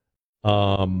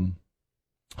Hunter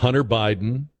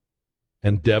Biden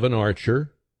and Devin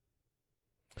Archer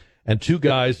and two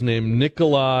guys named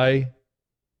Nikolai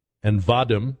and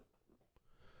Vadim,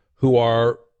 who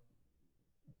are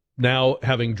now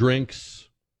having drinks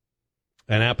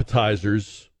and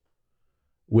appetizers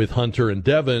with Hunter and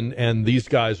Devin, and these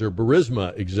guys are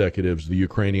Burisma executives, the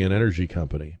Ukrainian energy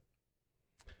company.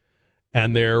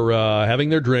 And they're having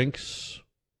their drinks.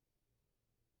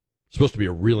 It's supposed to be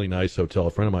a really nice hotel. A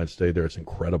friend of mine stayed there. It's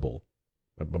incredible.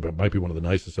 It might be one of the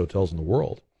nicest hotels in the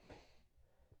world.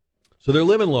 So they're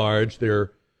living large.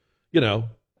 They're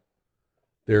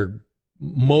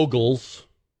moguls.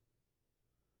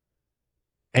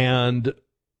 And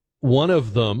one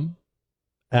of them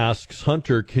asks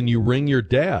Hunter, can you ring your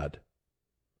dad?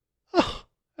 Oh,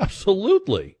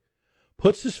 absolutely.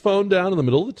 Puts his phone down in the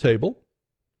middle of the table,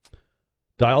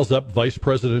 dials up Vice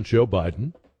President Joe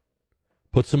Biden,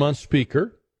 puts him on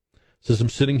speaker, says, I'm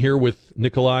sitting here with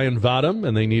Nikolai and Vadim,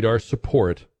 and they need our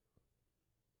support.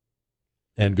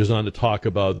 And goes on to talk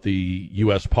about the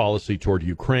U.S. policy toward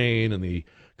Ukraine and the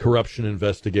corruption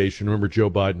investigation. Remember, Joe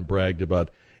Biden bragged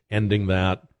about ending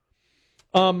that.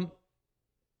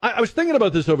 I was thinking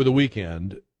about this over the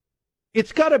weekend.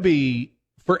 It's got to be,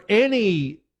 for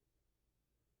any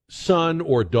son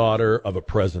or daughter of a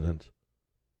president,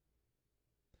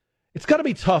 it's got to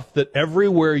be tough that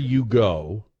everywhere you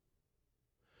go,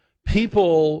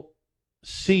 people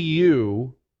see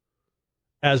you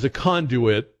as a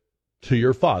conduit to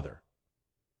your father.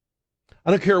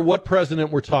 I don't care what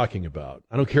president we're talking about.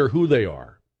 I don't care who they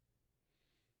are.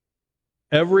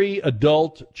 Every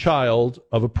adult child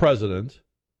of a president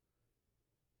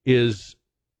is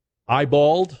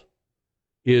eyeballed,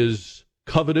 is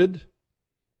coveted,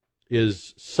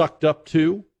 is sucked up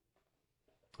to.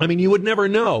 I mean, you would never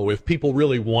know if people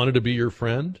really wanted to be your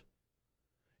friend,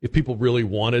 if people really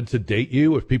wanted to date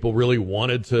you, if people really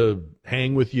wanted to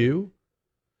hang with you,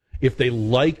 if they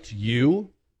liked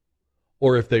you,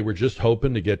 or if they were just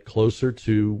hoping to get closer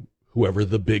to whoever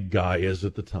the big guy is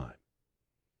at the time.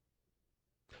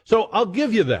 So I'll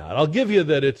give you that. I'll give you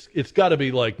that it's got to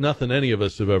be like nothing any of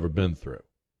us have ever been through.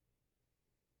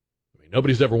 I mean,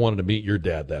 nobody's ever wanted to meet your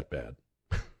dad that bad.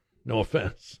 No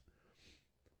offense.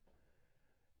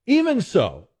 Even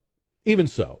so,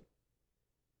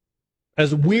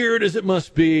 as weird as it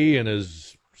must be and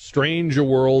as strange a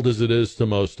world as it is to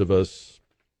most of us,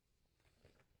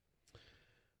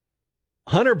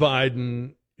 Hunter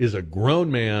Biden is a grown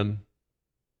man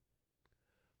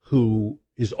who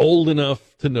is old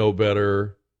enough to know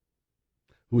better,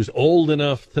 who is old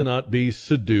enough to not be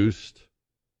seduced.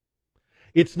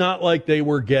 It's not like they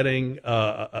were getting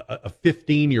a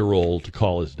 15-year-old to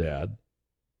call his dad.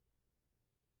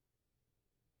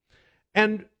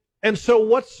 And so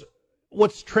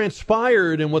what's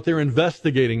transpired and what they're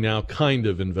investigating now, kind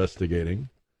of investigating,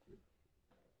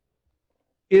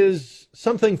 is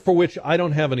something for which I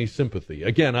don't have any sympathy.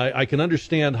 Again, I can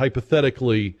understand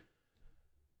hypothetically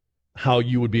how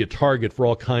you would be a target for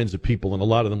all kinds of people, and a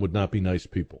lot of them would not be nice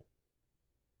people.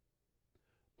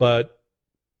 But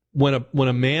when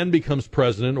a man becomes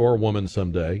president or a woman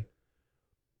someday,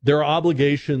 there are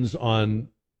obligations on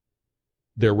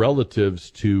their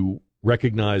relatives to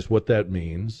recognize what that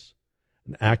means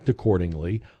and act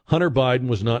accordingly. Hunter Biden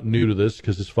was not new to this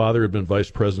because his father had been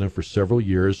vice president for several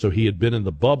years, so he had been in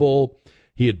the bubble.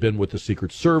 He had been with the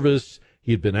Secret Service.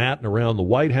 He had been at and around the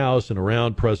White House and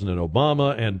around President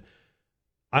Obama, and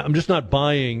I'm just not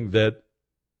buying that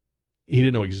he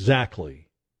didn't know exactly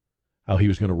how he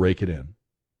was going to rake it in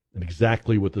and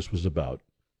exactly what this was about.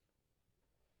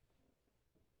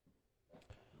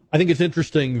 I think it's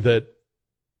interesting that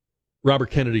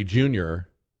Robert Kennedy Jr.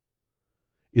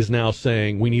 is now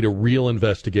saying we need a real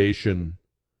investigation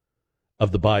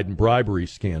of the Biden bribery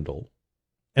scandal.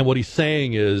 And what he's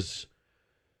saying is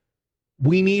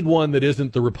we need one that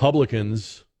isn't the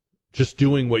Republicans just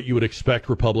doing what you would expect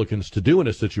Republicans to do in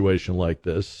a situation like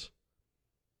this.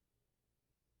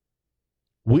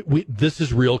 This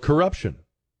is real corruption.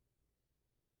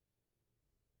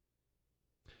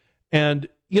 And,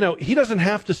 he doesn't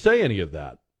have to say any of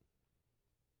that.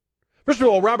 First of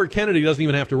all, Robert Kennedy doesn't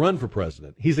even have to run for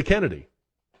president. He's a Kennedy.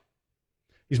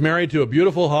 He's married to a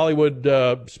beautiful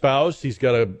Hollywood spouse. He's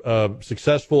got a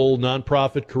successful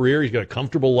nonprofit career. He's got a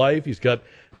comfortable life. He's got,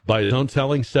 by his own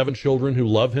telling, 7 children who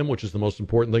love him, which is the most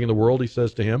important thing in the world, he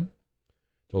says to him.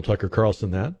 Told Tucker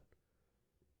Carlson that.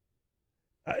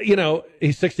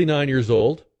 He's 69 years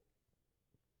old.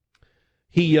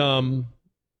 He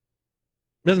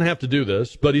doesn't have to do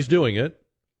this, but he's doing it.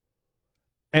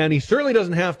 And he certainly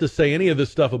doesn't have to say any of this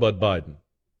stuff about Biden.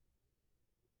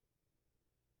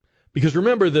 Because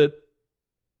remember that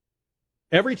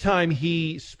every time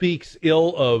he speaks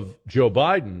ill of Joe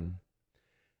Biden,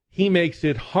 he makes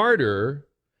it harder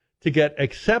to get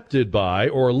accepted by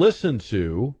or listened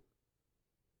to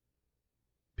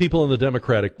people in the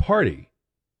Democratic Party.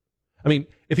 I mean,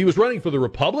 if he was running for the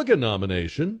Republican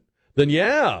nomination, then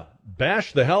yeah,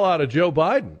 bash the hell out of Joe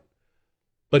Biden.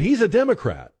 But he's a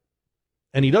Democrat,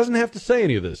 and he doesn't have to say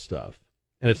any of this stuff.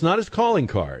 And it's not his calling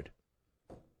card.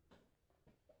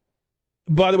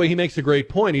 By the way, he makes a great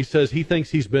point. He says he thinks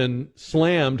he's been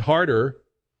slammed harder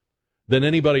than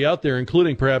anybody out there,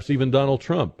 including perhaps even Donald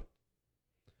Trump.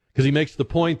 Because he makes the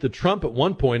point that Trump at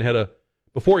one point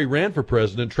before he ran for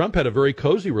president, Trump had a very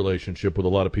cozy relationship with a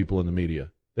lot of people in the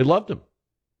media. They loved him.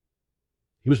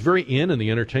 He was very in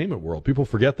the entertainment world. People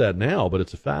forget that now, but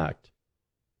it's a fact.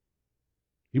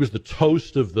 He was the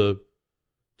toast of the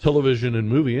television and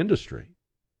movie industry.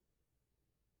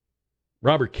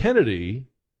 Robert Kennedy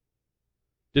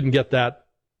didn't get that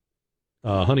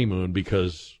honeymoon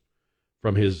because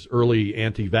from his early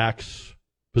anti-vax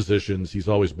positions, he's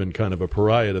always been kind of a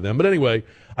pariah to them. But anyway,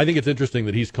 I think it's interesting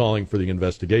that he's calling for the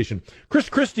investigation. Chris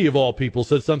Christie, of all people,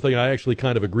 said something I actually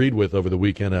kind of agreed with over the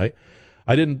weekend. I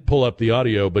didn't pull up the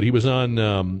audio, but he was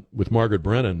on with Margaret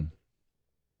Brennan.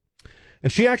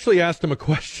 And she actually asked him a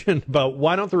question about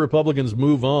why don't the Republicans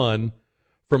move on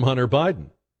from Hunter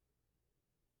Biden?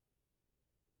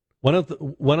 Why don't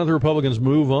the Republicans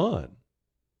move on?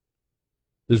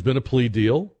 There's been a plea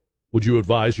deal. Would you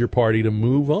advise your party to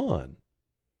move on?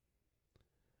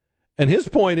 And his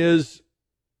point is,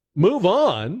 move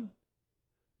on.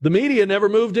 The media never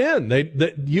moved in.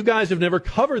 You guys have never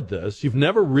covered this. You've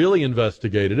never really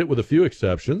investigated it, with a few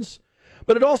exceptions.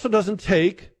 But it also doesn't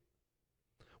take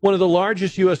one of the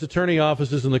largest U.S. attorney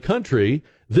offices in the country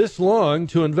this long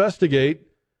to investigate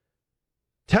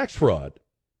tax fraud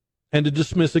and to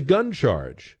dismiss a gun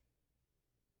charge.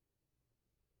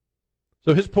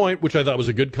 So his point, which I thought was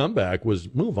a good comeback,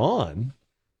 was move on.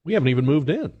 We haven't even moved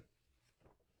in.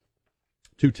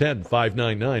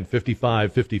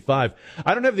 210-599-5555.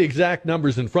 I don't have the exact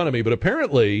numbers in front of me, but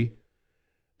apparently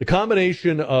the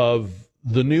combination of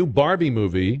the new Barbie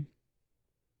movie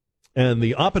and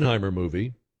the Oppenheimer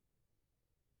movie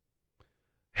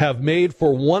have made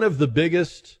for one of the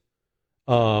biggest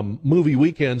movie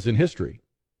weekends in history.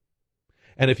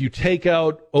 And if you take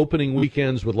out opening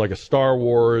weekends with like a Star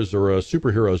Wars or a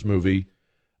superheroes movie,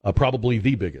 probably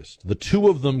the biggest. The two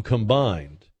of them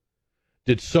combined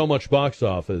did so much box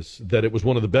office that it was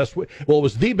one of the best. It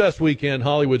was the best weekend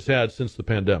Hollywood's had since the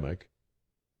pandemic,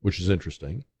 which is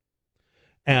interesting.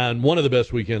 And one of the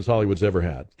best weekends Hollywood's ever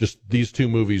had. Just these two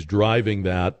movies driving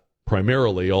that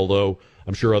primarily, although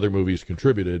I'm sure other movies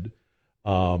contributed.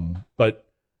 But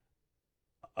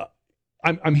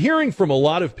I'm hearing from a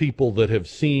lot of people that have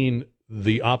seen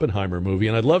the Oppenheimer movie,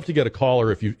 and I'd love to get a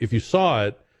caller if you saw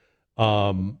it.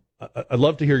 I'd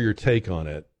love to hear your take on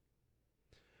it,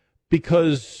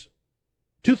 because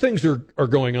two things are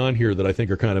going on here that I think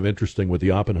are kind of interesting with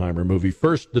the Oppenheimer movie.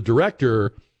 First, the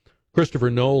director, Christopher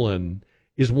Nolan,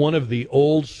 is one of the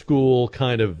old school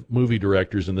kind of movie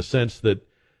directors in the sense that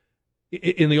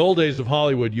in the old days of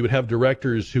Hollywood, you would have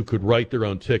directors who could write their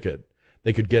own ticket.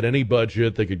 They could get any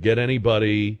budget, they could get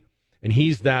anybody, and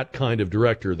he's that kind of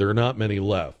director. There are not many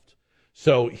left.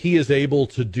 So he is able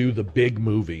to do the big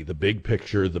movie, the big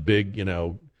picture, the big,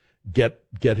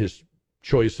 get his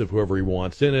choice of whoever he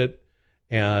wants in it,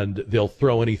 and they'll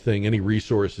throw any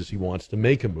resources he wants to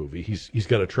make a movie. He's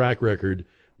got a track record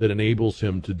that enables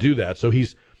him to do that. So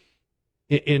he's,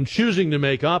 in choosing to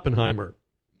make Oppenheimer,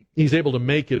 he's able to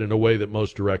make it in a way that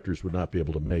most directors would not be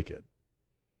able to make it.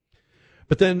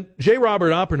 But then J.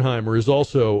 Robert Oppenheimer is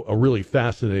also a really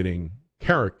fascinating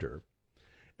character,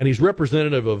 and he's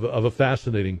representative of a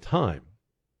fascinating time.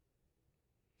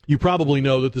 You probably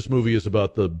know that this movie is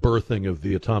about the birthing of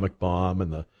the atomic bomb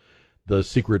and the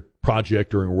secret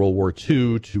project during World War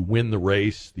II to win the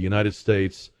race, the United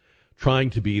States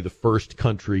trying to be the first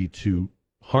country to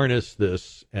harness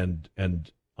this and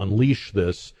unleash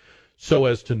this so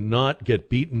as to not get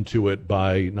beaten to it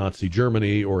by Nazi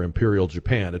Germany or Imperial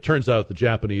Japan. It turns out the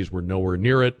Japanese were nowhere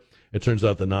near it. It turns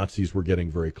out the Nazis were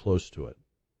getting very close to it.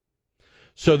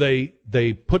 So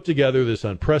they put together this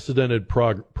unprecedented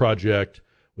project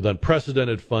with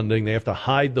unprecedented funding. They have to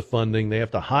hide the funding. They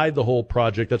have to hide the whole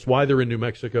project. That's why they're in New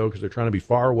Mexico, because they're trying to be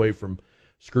far away from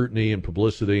scrutiny and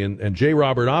publicity. And J.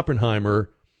 Robert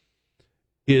Oppenheimer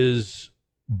is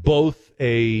both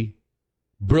a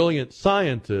brilliant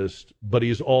scientist, but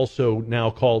he's also now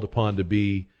called upon to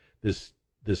be this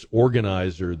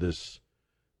organizer, this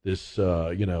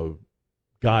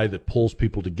guy that pulls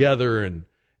people together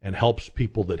and helps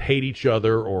people that hate each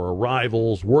other or are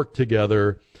rivals work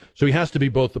together. So he has to be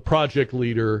both the project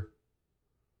leader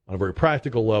on a very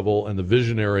practical level and the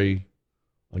visionary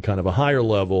on kind of a higher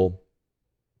level.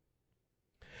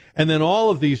 And then all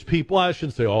of these people, I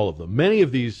shouldn't say all of them, many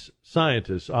of these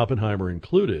scientists, Oppenheimer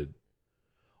included,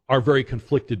 are very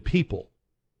conflicted people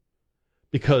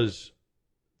because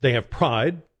they have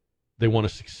pride, they want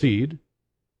to succeed,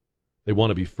 they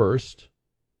want to be first.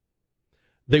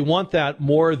 They want that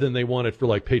more than they want it for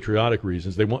like patriotic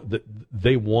reasons. They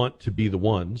want to be the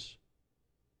ones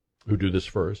who do this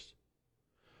first.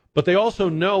 But they also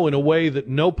know in a way that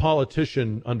no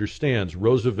politician understands,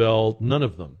 Roosevelt, none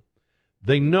of them.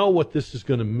 They know what this is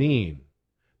going to mean.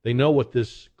 They know what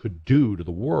this could do to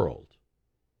the world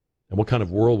and what kind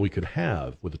of world we could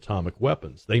have with atomic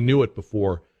weapons. They knew it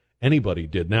before anybody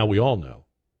did. Now we all know.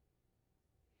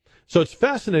 So it's a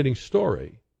fascinating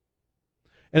story.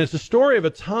 And it's a story of a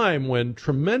time when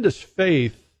tremendous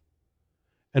faith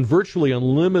and virtually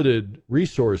unlimited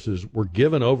resources were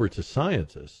given over to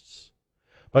scientists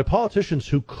by politicians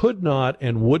who could not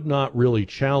and would not really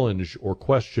challenge or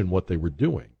question what they were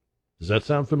doing. Does that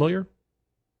sound familiar?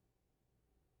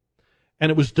 And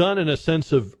it was done in a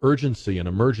sense of urgency and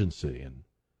emergency.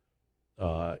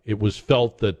 And it was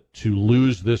felt that to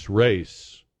lose this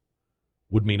race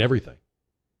would mean everything.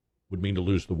 Would mean to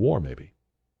lose the war, maybe.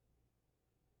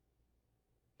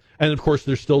 And, of course,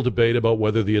 there's still debate about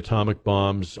whether the atomic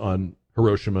bombs on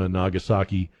Hiroshima and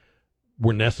Nagasaki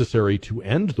were necessary to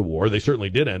end the war. They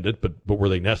certainly did end it, but were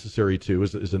they necessary to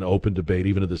is an open debate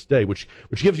even to this day, which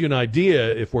gives you an idea,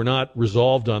 if we're not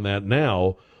resolved on that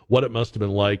now, what it must have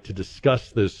been like to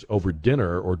discuss this over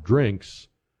dinner or drinks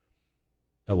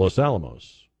at Los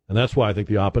Alamos. And that's why I think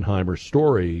the Oppenheimer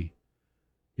story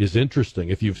is interesting.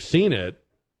 If you've seen it,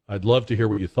 I'd love to hear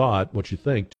what you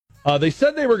think. They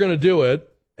said they were going to do it,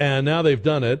 and now they've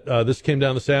done it. This came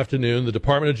down this afternoon. The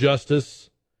Department of Justice,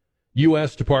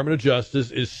 U.S. Department of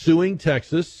Justice, is suing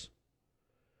Texas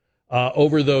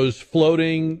over those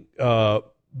floating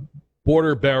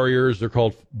border barriers. They're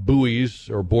called buoys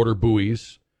or border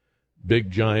buoys, big,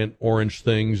 giant orange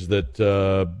things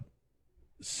that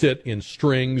sit in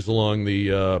strings along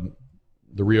the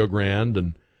Rio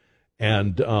Grande.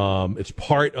 And it's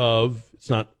part of, it's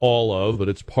not all of, but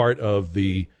it's part of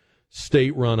the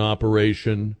state-run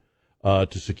operation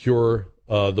to secure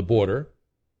the border.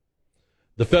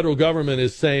 The federal government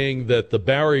is saying that the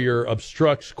barrier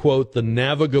obstructs, quote, the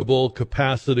navigable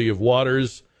capacity of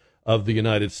waters of the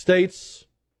United States,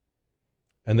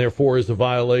 and therefore is a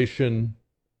violation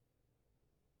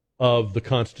of the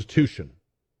Constitution.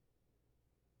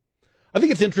 I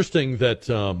think it's interesting that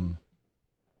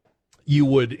you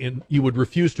would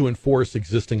refuse to enforce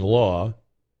existing law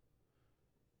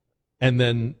and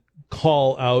then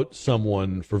call out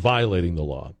someone for violating the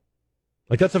law.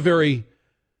 Like, that's a very...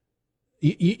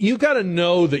 You got to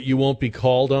know that you won't be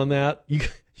called on that.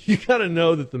 You got to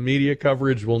know that the media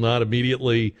coverage will not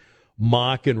immediately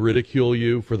mock and ridicule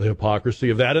you for the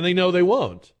hypocrisy of that, and they know they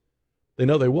won't. They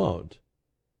know they won't.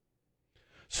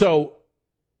 So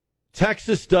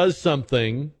Texas does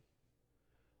something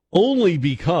only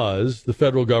because the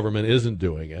federal government isn't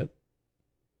doing it.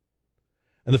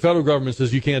 And the federal government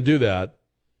says you can't do that.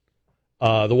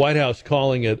 The White House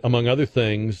calling it, among other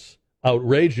things,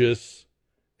 outrageous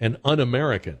and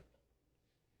un-American.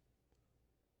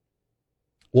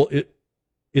 Well,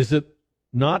 is it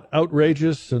not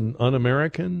outrageous and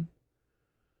un-American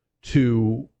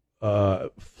to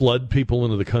flood people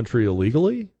into the country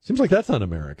illegally? Seems like that's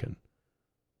un-American.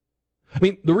 I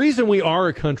mean, the reason we are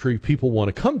a country people want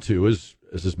to come to is,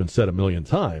 as has been said a million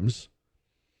times,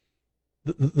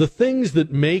 the things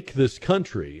that make this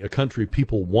country a country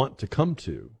people want to come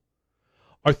to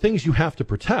are things you have to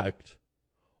protect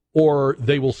or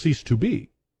they will cease to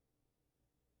be.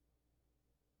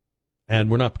 And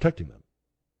we're not protecting them.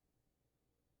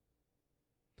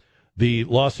 The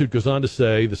lawsuit goes on to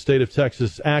say the state of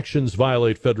Texas' actions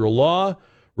violate federal law,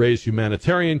 raise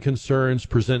humanitarian concerns,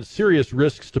 present serious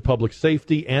risks to public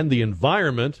safety and the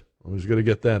environment. Who's going to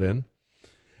get that in?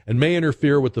 And may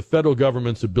interfere with the federal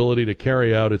government's ability to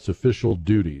carry out its official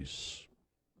duties.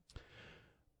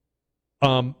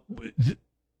 The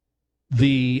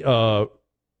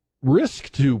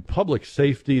risk to public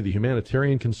safety, the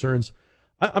humanitarian concerns,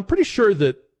 I'm pretty sure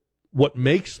that what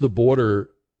makes the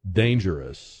border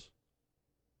dangerous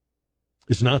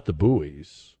is not the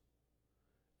buoys.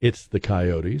 It's the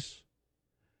coyotes.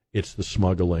 It's the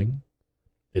smuggling.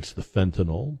 It's the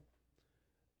fentanyl.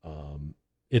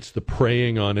 It's the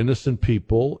preying on innocent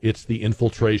people. It's the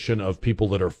infiltration of people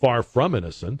that are far from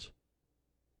innocent.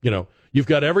 You know, you've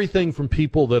got everything from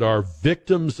people that are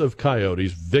victims of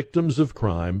coyotes, victims of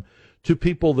crime, to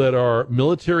people that are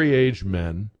military-age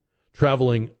men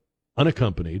traveling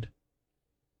unaccompanied.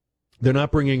 They're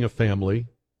not bringing a family,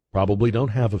 probably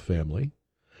don't have a family.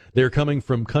 They're coming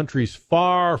from countries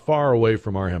far, far away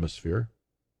from our hemisphere.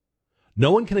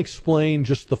 No one can explain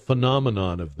just the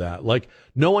phenomenon of that. Like,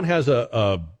 no one has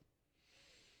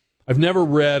I've never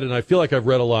read, and I feel like I've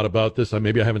read a lot about this.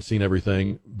 Maybe I haven't seen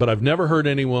everything, but I've never heard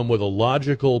anyone with a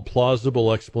logical,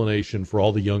 plausible explanation for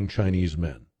all the young Chinese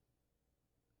men.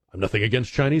 I'm nothing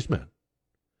against Chinese men.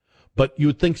 But you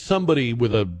would think somebody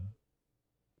with a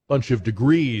bunch of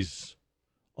degrees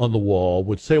on the wall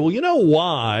would say, well, you know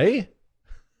why?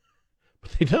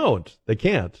 But they don't. They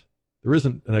can't. There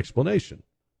isn't an explanation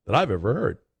that I've ever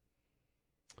heard.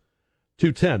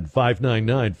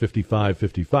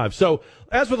 210-599-5555. So,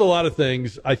 as with a lot of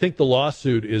things, I think the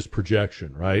lawsuit is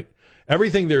projection, right?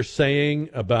 Everything they're saying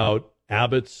about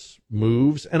Abbott's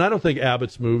moves, and I don't think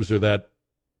Abbott's moves are that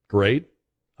great.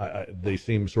 They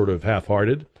seem sort of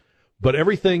half-hearted. But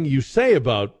everything you say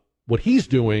about what he's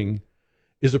doing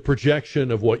is a projection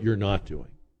of what you're not doing.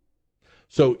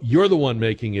 So you're the one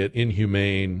making it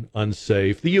inhumane,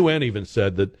 unsafe. The UN even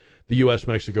said that the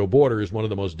U.S.-Mexico border is one of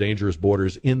the most dangerous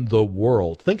borders in the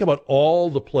world. Think about all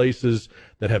the places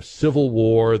that have civil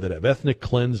war, that have ethnic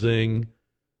cleansing.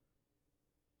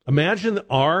 Imagine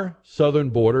our southern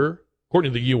border,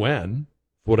 according to the UN,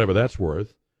 for whatever that's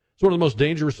worth, it's one of the most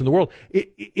dangerous in the world.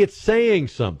 It's saying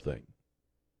something.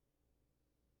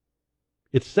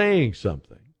 It's saying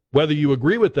something. Whether you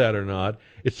agree with that or not,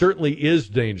 it certainly is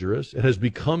dangerous. It has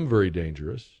become very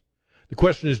dangerous. The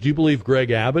question is, do you believe Greg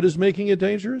Abbott is making it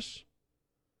dangerous?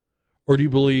 Or do you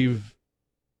believe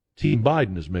Team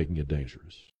Biden is making it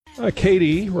dangerous?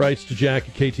 Katie writes to Jack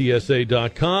at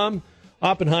KTSA.com.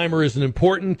 Oppenheimer is an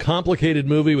important, complicated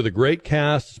movie with a great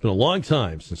cast. It's been a long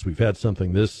time since we've had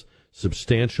something this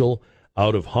substantial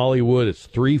out of Hollywood. It's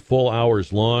 3 full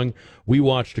hours long. We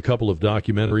watched a couple of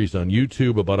documentaries on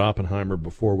YouTube about Oppenheimer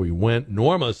before we went.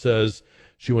 Norma says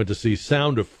she went to see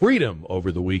Sound of Freedom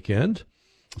over the weekend.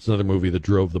 It's another movie that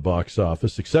drove the box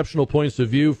office. Exceptional points of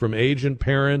view from agent,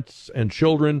 parents, and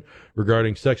children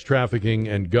regarding sex trafficking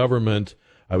and government.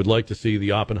 I would like to see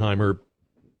the Oppenheimer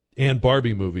and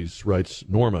Barbie movies, writes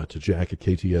Norma to Jack at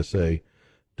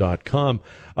KTSA.com.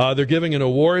 They're giving an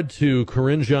award to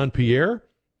Corinne Jean-Pierre.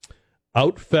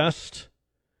 Outfest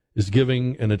is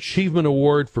giving an achievement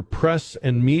award for press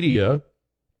and media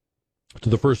to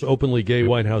the first openly gay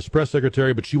White House press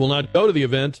secretary, but she will not go to the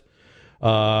event,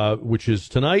 which is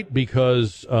tonight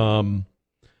because of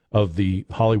the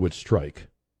Hollywood strike.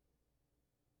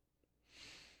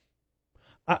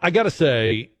 I got to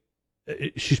say,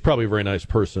 she's probably a very nice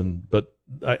person, but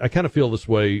I kind of feel this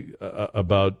way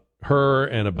about her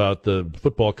and about the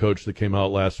football coach that came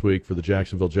out last week for the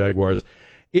Jacksonville Jaguars.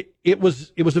 It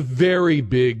was a very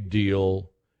big deal.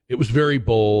 It was very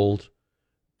bold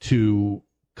to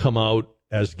come out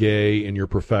as gay in your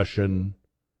profession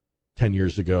 10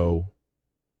 years ago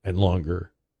and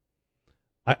longer.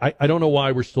 I don't know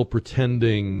why we're still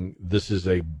pretending this is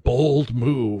a bold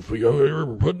move.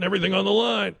 We're putting everything on the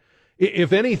line.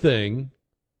 If anything,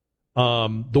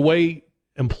 the way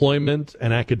employment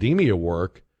and academia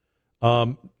work,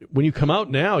 when you come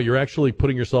out now, you're actually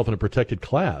putting yourself in a protected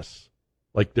class.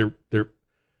 Like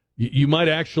you might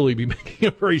actually be making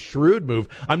a very shrewd move.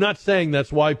 I'm not saying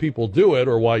that's why people do it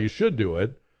or why you should do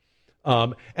it.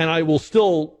 And I will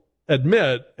still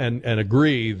admit and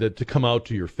agree that to come out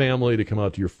to your family, to come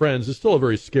out to your friends is still a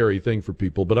very scary thing for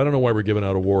people. But I don't know why we're giving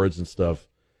out awards and stuff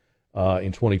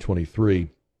in 2023.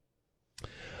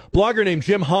 Blogger named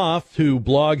Jim Hoft, who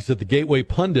blogs at the Gateway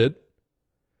Pundit,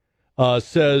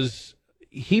 says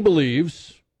he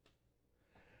believes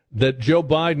that Joe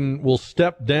Biden will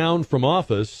step down from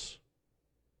office,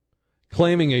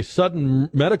 claiming a sudden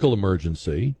medical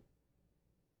emergency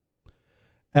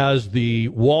as the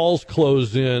walls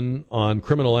close in on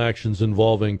criminal actions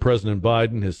involving President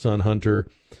Biden, his son Hunter,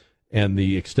 and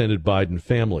the extended Biden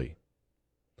family.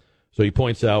 So he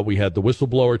points out we had the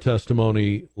whistleblower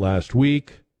testimony last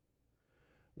week.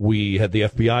 We had the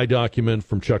FBI document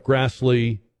from Chuck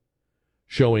Grassley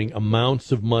showing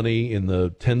amounts of money in the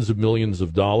tens of millions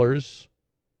of dollars.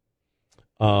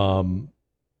 Lawyers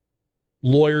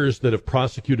that have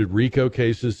prosecuted RICO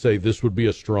cases say this would be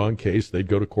a strong case. They'd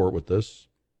go to court with this.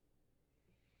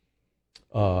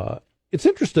 It's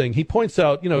interesting. He points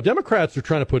out, Democrats are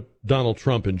trying to put Donald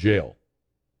Trump in jail.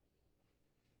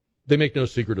 They make no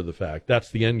secret of the fact. That's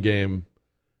the end game.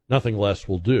 Nothing less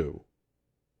will do.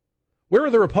 Where are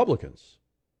the Republicans?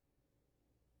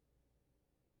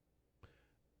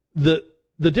 The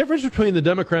difference between the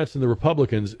Democrats and the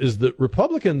Republicans is that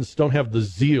Republicans don't have the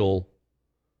zeal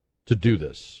to do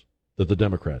this that the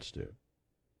Democrats do.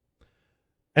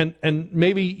 And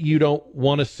maybe you don't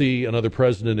want to see another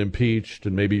president impeached,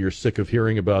 and maybe you're sick of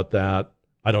hearing about that.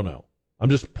 I don't know. I'm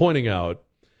just pointing out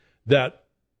that,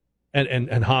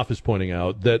 and Hoff is pointing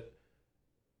out that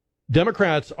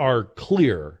Democrats are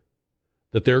clear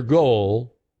that their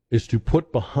goal is to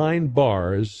put behind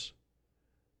bars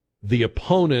the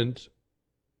opponent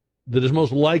that is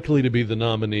most likely to be the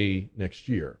nominee next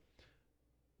year.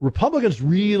 Republicans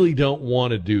really don't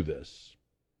want to do this.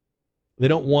 They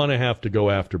don't want to have to go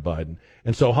after Biden.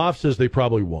 And so Hoff says they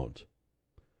probably won't.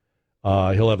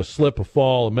 He'll have a slip, a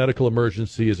fall, a medical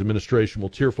emergency. His administration will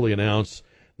tearfully announce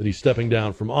that he's stepping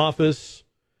down from office.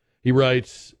 He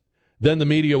writes, then the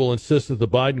media will insist that the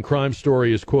Biden crime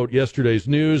story is, quote, yesterday's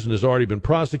news and has already been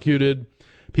prosecuted.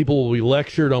 People will be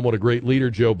lectured on what a great leader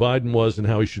Joe Biden was and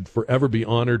how he should forever be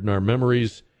honored in our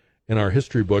memories and our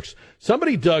history books.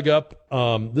 Somebody dug up,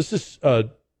 this is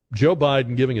Joe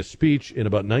Biden giving a speech in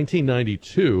about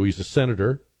 1992. He's a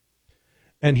senator.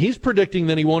 And he's predicting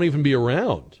that he won't even be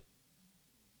around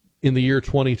in the year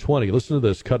 2020. Listen to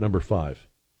this, cut number 5.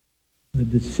 The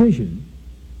decision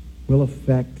will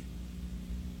affect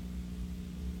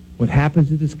what happens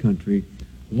to this country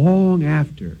long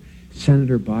after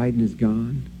Senator Biden is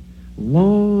gone,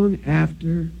 long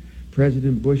after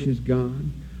President Bush is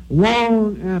gone,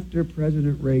 long after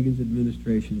President Reagan's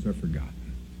administrations are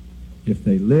forgotten. If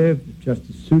they live, if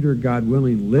Justice Souter, God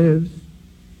willing, lives,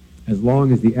 as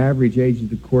long as the average age of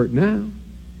the court now,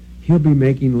 he'll be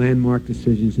making landmark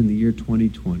decisions in the year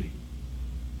 2020.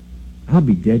 I'll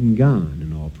be dead and gone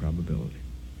in all probability.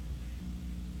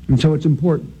 And so it's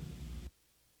important.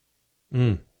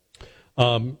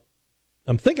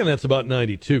 I'm thinking that's about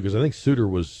 92 because I think Souter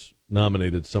was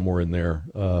nominated somewhere in there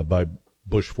by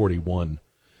Bush 41.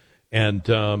 And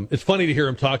it's funny to hear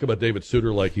him talk about David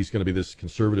Souter like he's going to be this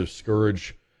conservative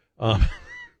scourge.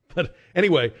 But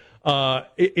anyway,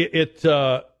 it's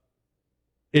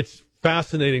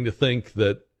fascinating to think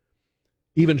that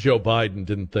even Joe Biden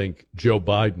didn't think Joe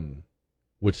Biden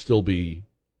would still be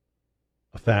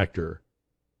a factor.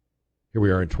 Here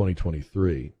we are in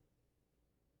 2023.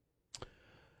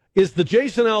 Is the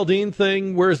Jason Aldean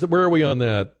thing, where are we on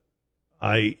that?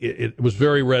 It was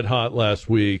very red hot last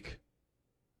week.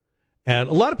 And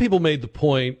a lot of people made the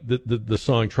point that the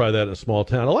song Try That in a Small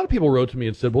Town. A lot of people wrote to me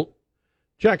and said, well,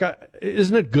 Jack,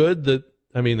 isn't it good that,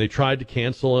 they tried to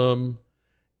cancel him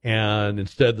and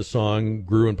instead the song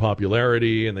grew in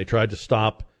popularity and they tried to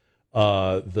stop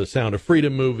the Sound of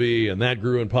Freedom movie and that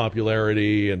grew in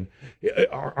popularity. And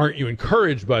aren't you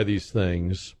encouraged by these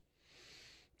things?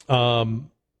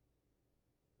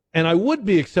 And I would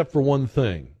be, except for one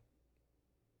thing.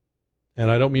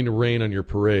 And I don't mean to rain on your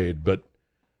parade, but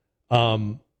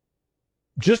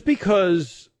just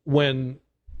because when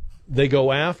they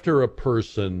go after a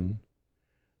person,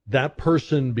 that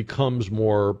person becomes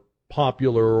more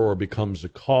popular or becomes a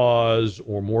cause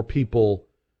or more people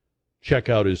check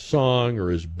out his song or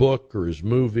his book or his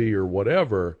movie or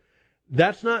whatever,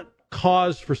 that's not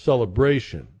cause for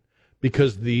celebration,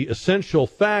 because the essential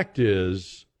fact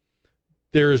is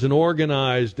there is an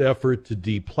organized effort to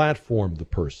deplatform the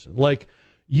person. Like,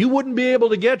 you wouldn't be able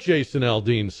to get Jason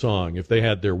Aldean's song if they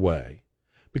had their way,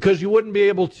 because you wouldn't be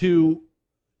able to,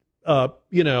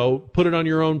 put it on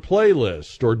your own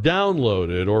playlist or download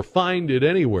it or find it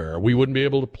anywhere. We wouldn't be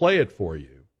able to play it for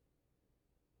you.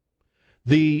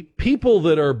 The people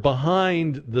that are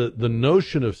behind the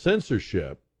notion of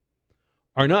censorship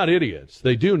are not idiots.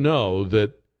 They do know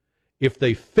that if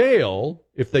they fail,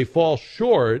 if they fall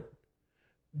short,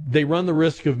 they run the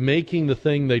risk of making the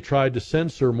thing they tried to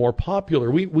censor more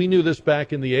popular. We knew this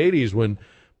back in the 80s when,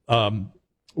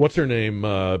 what's her name,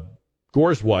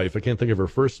 Gore's wife, I can't think of her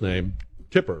first name,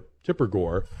 Tipper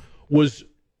Gore, was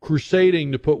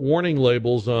crusading to put warning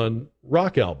labels on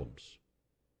rock albums.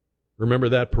 Remember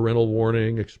that? Parental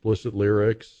warning, explicit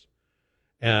lyrics.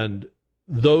 And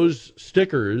those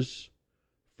stickers,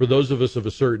 for those of us of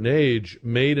a certain age,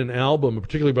 made an album,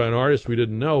 particularly by an artist we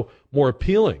didn't know, more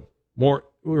appealing. We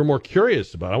were more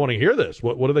curious about it. I want to hear this.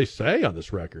 What do they say on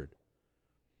this record?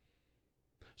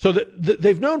 So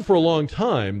they've known for a long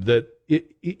time that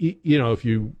if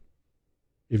you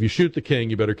shoot the king,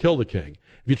 you better kill the king.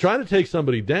 If you try to take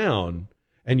somebody down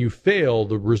and you fail,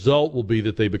 the result will be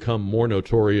that they become more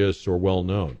notorious or well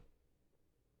known.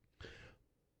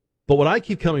 But what I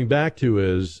keep coming back to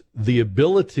is the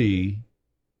ability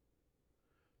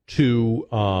to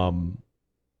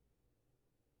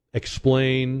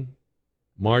explain,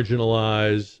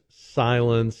 marginalize,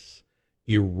 silence,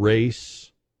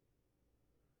 erase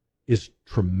is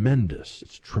tremendous.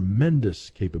 It's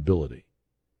tremendous capability.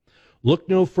 Look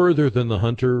no further than the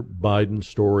Hunter Biden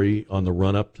story on the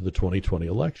run-up to the 2020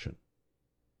 election.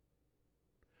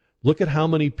 Look at how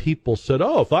many people said,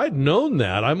 oh, if I'd known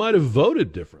that, I might have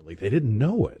voted differently. They didn't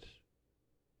know it.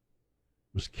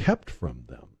 It was kept from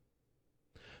them.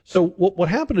 So what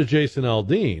happened to Jason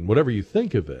Aldean, whatever you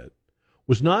think of it,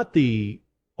 was not the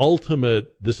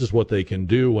ultimate, this is what they can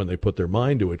do when they put their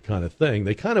mind to it kind of thing.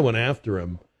 They kind of went after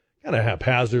him kind of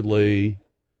haphazardly.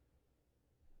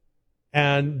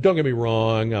 And don't get me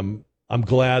wrong, I'm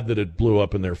glad that it blew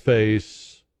up in their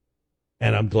face,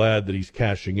 and I'm glad that he's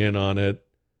cashing in on it.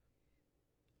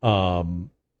 And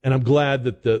I'm glad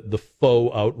that the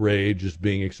faux outrage is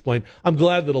being explained. I'm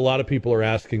glad that a lot of people are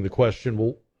asking the question,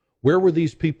 well, where were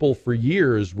these people for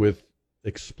years with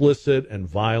explicit and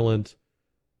violent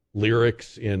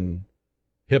lyrics in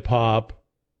hip-hop,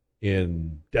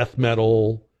 in death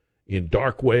metal, in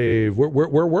dark wave? Where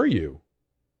were you?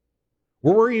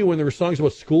 Where were you when there were songs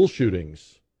about school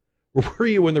shootings? Where were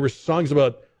you when there were songs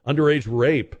about underage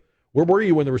rape? Where were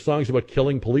you when there were songs about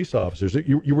killing police officers?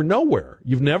 You were nowhere.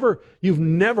 You've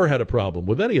never had a problem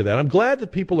with any of that. I'm glad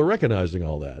that people are recognizing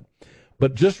all that.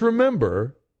 But just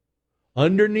remember,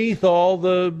 underneath all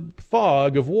the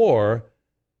fog of war,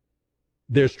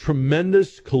 there's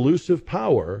tremendous collusive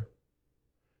power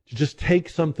to just take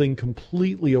something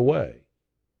completely away.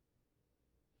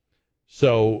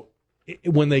 So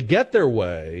when they get their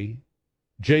way,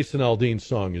 Jason Aldean's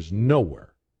song is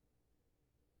nowhere.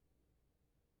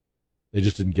 They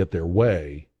just didn't get their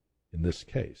way in this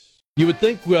case. You would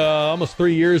think almost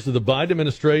 3 years of the Biden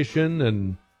administration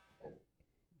and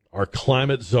our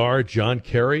climate czar, John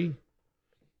Kerry,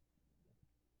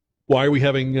 why are we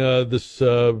having this,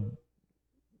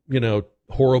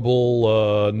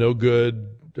 horrible, no good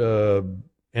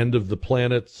end of the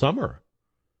planet summer?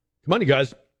 Come on, you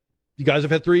guys. You guys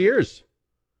have had 3 years.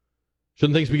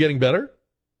 Shouldn't things be getting better?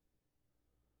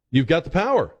 You've got the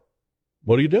power.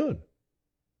 What are you doing?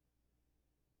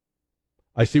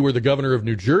 I see where the governor of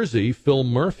New Jersey, Phil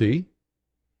Murphy,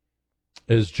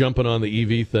 is jumping on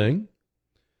the EV thing.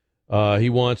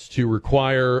 He wants to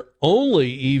require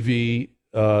only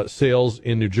EV sales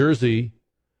in New Jersey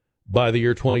by the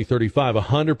year 2035.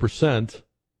 100%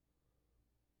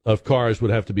 of cars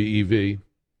would have to be EV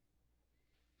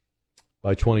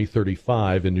by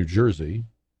 2035 in New Jersey.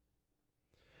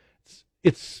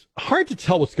 It's hard to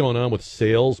tell what's going on with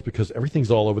sales because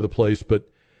everything's all over the place, but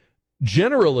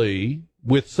generally,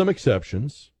 with some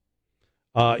exceptions,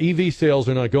 EV sales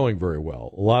are not going very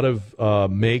well. A lot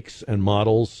of makes and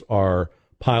models are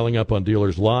piling up on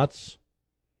dealers' lots.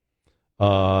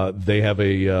 They have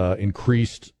a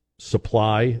increased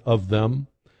supply of them.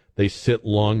 They sit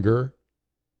longer.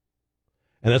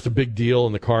 And that's a big deal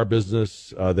in the car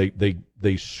business.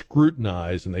 They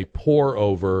scrutinize and they pore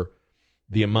over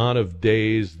the amount of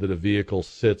days that a vehicle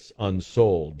sits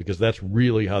unsold, because that's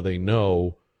really how they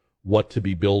know what to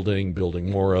be building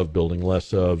more of, building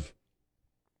less of.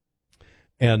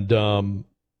 And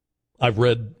I've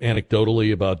read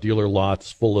anecdotally about dealer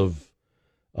lots full of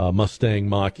Mustang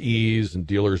Mach-E's, and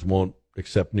dealers won't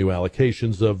accept new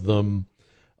allocations of them.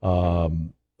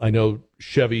 I know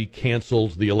Chevy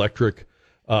canceled the electric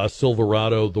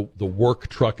Silverado, the work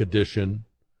truck edition.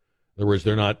 In other words,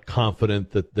 they're not confident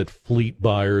that fleet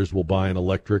buyers will buy an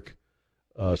electric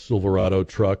Silverado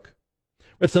truck.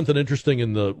 Read something interesting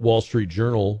in the Wall Street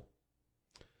Journal.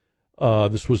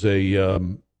 This was a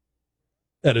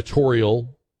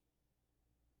editorial.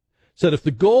 Said if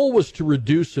the goal was to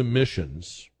reduce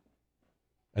emissions,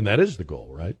 and that is the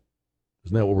goal, right?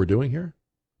 Isn't that what we're doing here?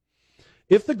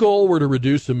 If the goal were to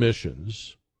reduce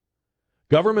emissions,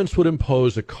 governments would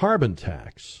impose a carbon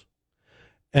tax.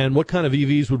 And what kind of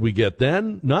EVs would we get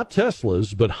then? Not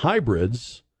Teslas, but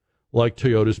hybrids like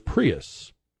Toyota's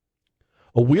Prius.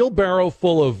 A wheelbarrow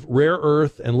full of rare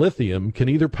earth and lithium can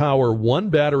either power one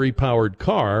battery-powered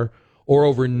car or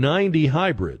over 90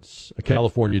 hybrids, a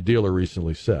California dealer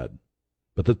recently said.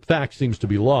 But the fact seems to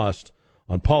be lost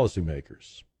on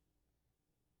policymakers.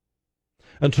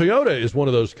 And Toyota is one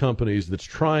of those companies that's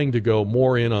trying to go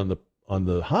more in on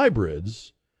the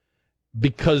hybrids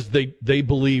because they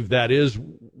believe that is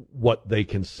what they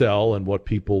can sell and what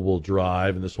people will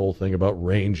drive, and this whole thing about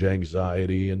range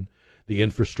anxiety and the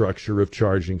infrastructure of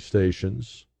charging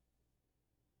stations.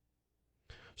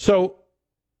 So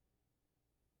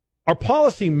our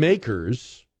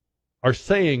policymakers are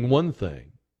saying one thing,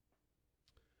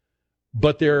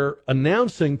 but they're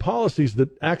announcing policies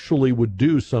that actually would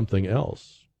do something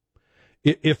else.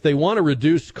 If they want to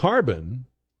reduce carbon,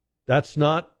 that's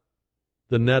not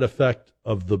the net effect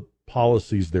of the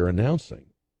policies they're announcing.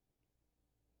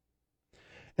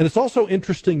 And it's also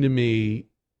interesting to me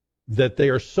that they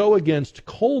are so against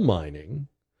coal mining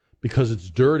because it's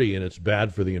dirty and it's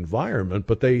bad for the environment,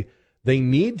 but they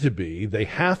need to be, they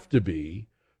have to be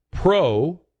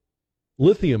pro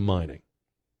lithium mining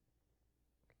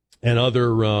and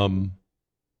other,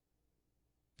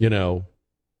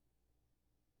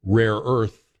 rare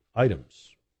earth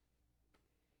items.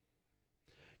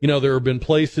 There have been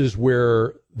places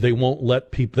where they won't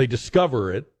let people, they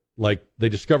discover it, like they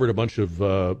discovered a bunch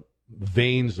of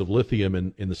veins of lithium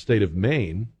in the state of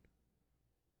Maine,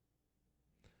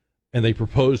 and they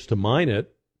proposed to mine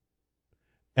it,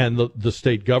 and the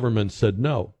state government said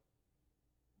no.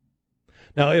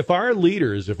 Now, if our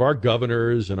leaders, if our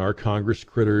governors and our Congress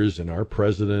critters and our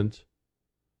president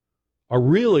are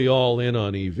really all in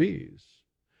on EVs,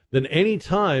 then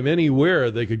anytime,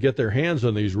 anywhere they could get their hands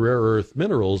on these rare earth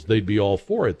minerals, they'd be all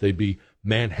for it. They'd be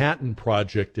Manhattan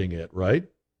projecting it, right?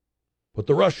 Put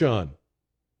the rush on.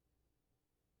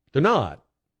 They're not.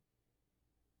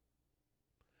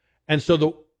 And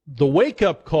so the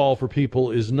wake-up call for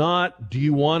people is not, do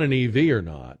you want an EV or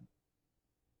not?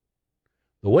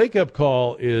 The wake-up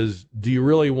call is, do you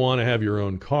really want to have your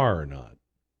own car or not?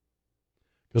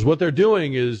 Because what they're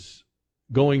doing is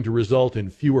going to result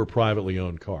in fewer privately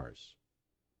owned cars.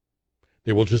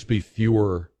 There will just be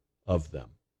fewer of them.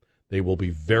 They will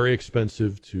be very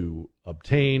expensive to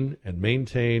obtain and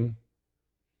maintain,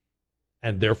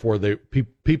 and therefore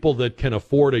people that can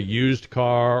afford a used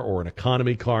car or an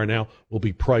economy car now will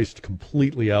be priced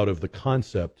completely out of the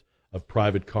concept of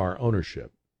private car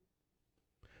ownership.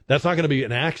 That's not going to be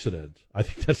an accident. I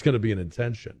think that's going to be an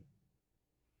intention.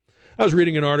 I was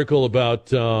reading an article about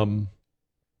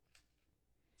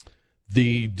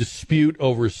the dispute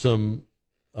over some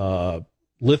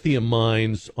lithium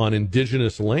mines on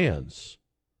indigenous lands.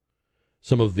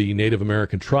 Some of the Native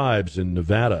American tribes in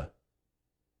Nevada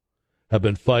have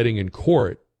been fighting in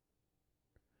court.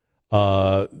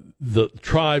 The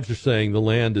tribes are saying the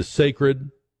land is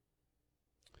sacred,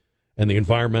 and the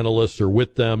environmentalists are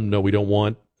with them. No, we don't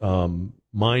want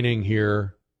mining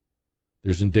here.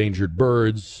 There's endangered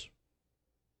birds,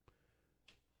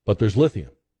 but there's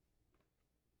lithium.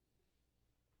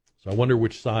 So I wonder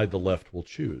which side the left will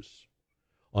choose.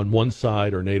 On one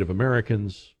side are Native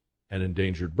Americans and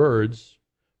endangered birds.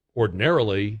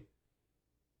 Ordinarily,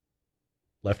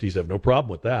 lefties have no problem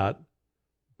with that.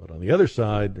 But on the other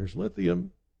side, there's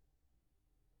lithium.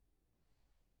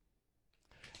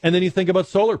 And then you think about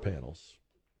solar panels.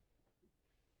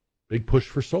 Big push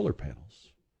for solar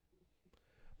panels.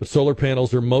 But solar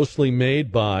panels are mostly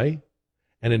made by,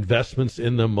 and investments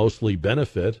in them mostly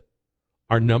benefit,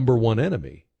 our number one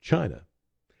enemy, China.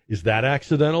 Is that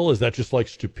accidental? Is that just like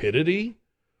stupidity?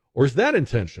 Or is that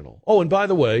intentional? Oh, and by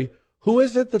the way, who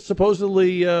is it that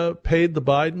supposedly paid the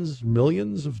Bidens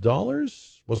millions of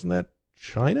dollars? Wasn't that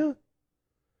China?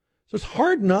 So it's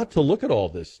hard not to look at all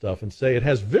this stuff and say it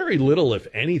has very little, if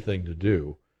anything, to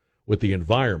do with the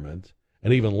environment,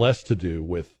 and even less to do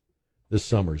with this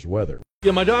summer's weather.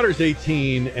 Yeah, my daughter's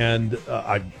 18, and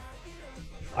I,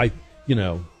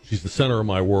 she's the center of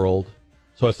my world.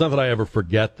 So it's not that I ever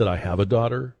forget that I have a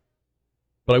daughter.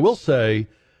 But I will say,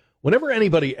 whenever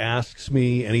anybody asks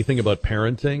me anything about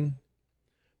parenting,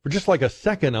 for just like a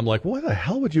second, I'm like, what the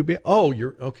hell would you be? Oh,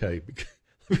 you're okay.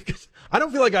 Because I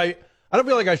don't feel like I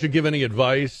should give any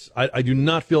advice. I do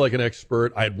not feel like an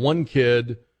expert. I had one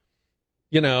kid,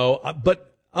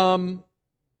 but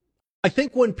I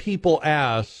think when people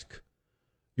ask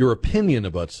your opinion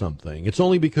about something, it's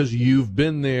only because you've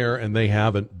been there and they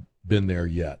haven't been there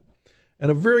yet. And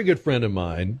a very good friend of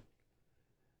mine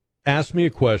asked me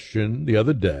a question the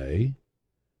other day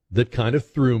that kind of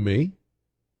threw me.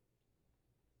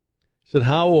 He said,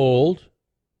 how old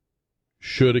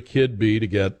should a kid be to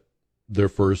get their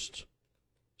first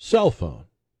cell phone?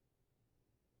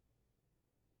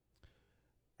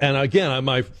 And again,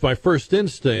 my first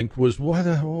instinct was, what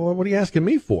are you asking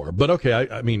me for? But okay,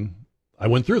 I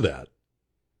went through that.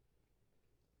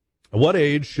 At what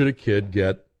age should a kid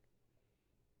get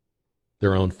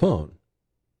their own phone?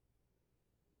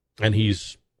 And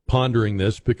he's pondering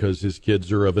this because his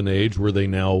kids are of an age where they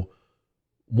now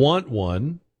want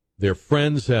one. Their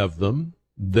friends have them.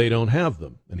 They don't have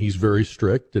them. And he's very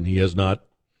strict, and he has not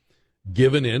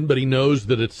given in, but he knows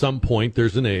that at some point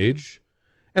there's an age.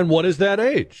 And what is that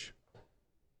age?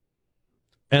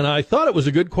 And I thought it was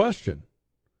a good question.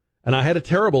 And I had a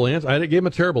terrible answer. I gave him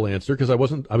a terrible answer because I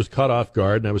was caught off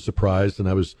guard, and I was surprised, and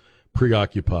I was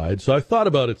preoccupied. So I thought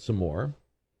about it some more.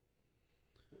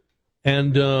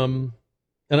 And I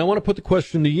want to put the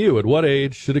question to you. At what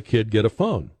age should a kid get a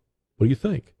phone? What do you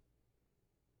think?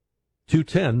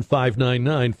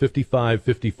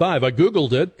 210-599-5555. I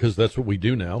Googled it because that's what we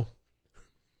do now.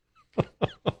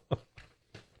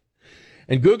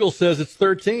 And Google says it's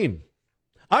 13.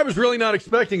 I was really not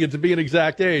expecting it to be an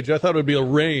exact age. I thought it would be a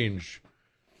range.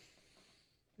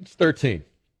 It's 13.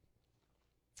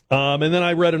 And then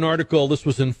I read an article. This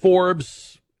was in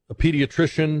Forbes. A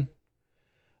pediatrician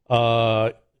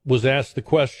was asked the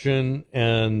question,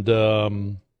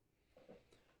 and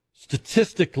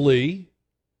statistically,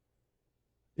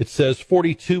 it says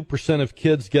 42% of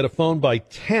kids get a phone by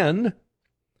 10.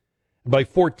 By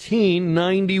 14,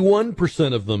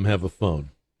 91% of them have a phone.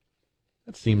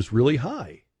 That seems really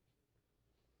high.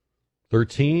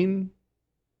 13,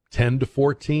 10 to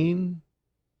 14.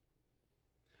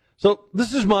 So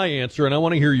this is my answer, and I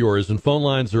want to hear yours. And phone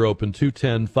lines are open,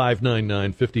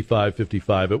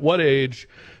 210-599-5555. At what age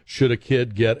should a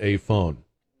kid get a phone?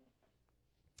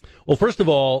 Well, first of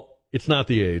all, it's not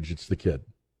the age, it's the kid.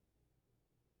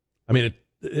 I mean,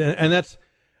 that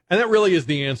really is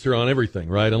the answer on everything,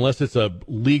 right? Unless it's a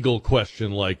legal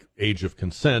question like age of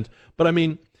consent. But I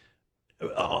mean,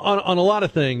 on a lot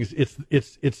of things,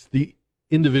 it's the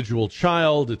individual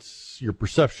child. It's your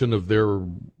perception of their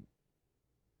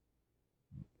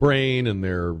brain and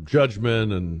their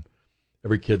judgment, and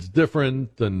every kid's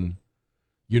different, and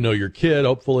your kid,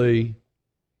 hopefully.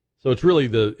 So it's really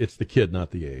it's the kid,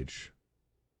 not the age.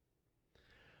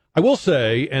 I will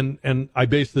say, and I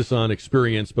base this on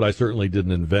experience, but I certainly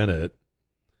didn't invent it,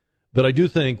 that I do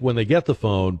think when they get the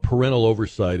phone, parental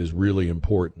oversight is really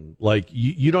important. Like,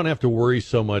 you don't have to worry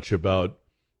so much about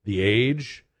the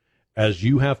age as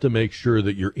you have to make sure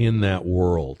that you're in that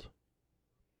world.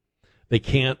 They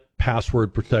can't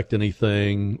password protect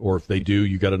anything, or if they do,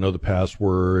 you got to know the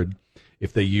password.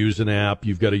 If they use an app,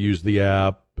 you've got to use the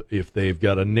app. If they've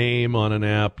got a name on an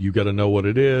app, you got to know what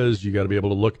it is. You got to be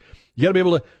able to look. You got to be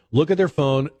able to look at their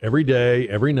phone every day,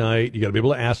 every night. You got to be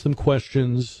able to ask them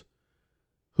questions.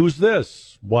 Who's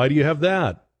this? Why do you have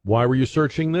that? Why were you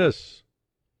searching this?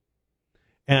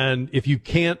 And if you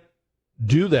can't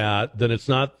do that, then it's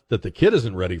not that the kid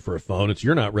isn't ready for a phone. It's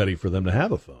you're not ready for them to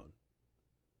have a phone.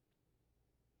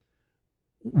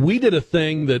 We did a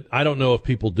thing that I don't know if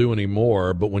people do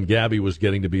anymore, but when Gabby was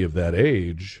getting to be of that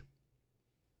age,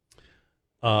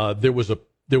 there was a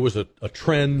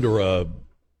trend or a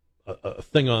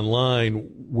thing online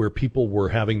where people were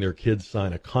having their kids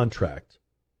sign a contract.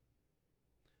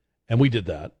 And we did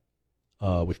that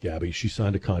with Gabby. She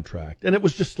signed a contract. And it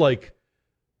was just like,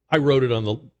 I wrote it on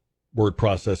the word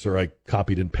processor. I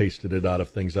copied and pasted it out of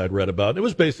things I'd read about. It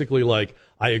was basically like,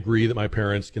 I agree that my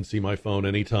parents can see my phone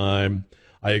anytime.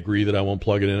 I agree that I won't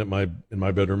plug it in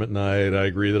my bedroom at night. I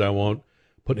agree that I won't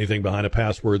put anything behind a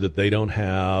password that they don't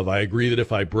have. I agree that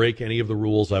if I break any of the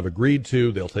rules I've agreed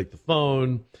to, they'll take the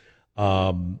phone,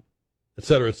 et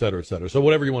cetera, et cetera, et cetera. So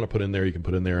whatever you want to put in there, you can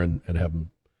put in there and have them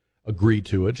agree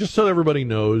to it, just so everybody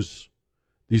knows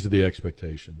these are the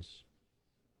expectations.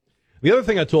 The other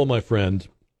thing I told my friend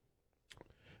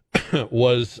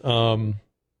was,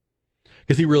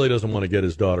 because he really doesn't want to get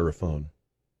his daughter a phone.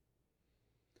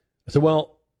 I said,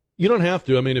 well, you don't have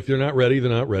to. I mean, if you're not ready,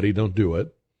 they're not ready. Don't do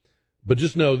it. But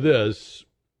just know this.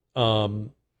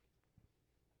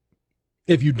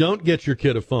 If you don't get your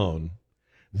kid a phone,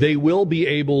 they will be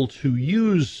able to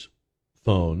use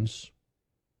phones,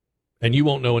 and you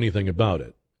won't know anything about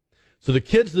it. So the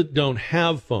kids that don't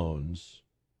have phones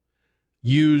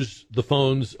use the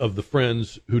phones of the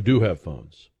friends who do have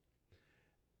phones.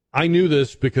 I knew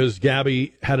this because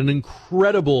Gabby had an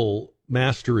incredible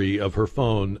mastery of her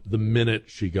phone the minute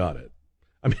she got it.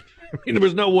 I mean there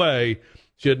was no way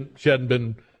she hadn't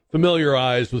been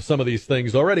familiarized with some of these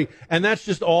things already. And that's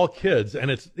just all kids. And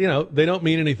it's, they don't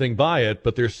mean anything by it,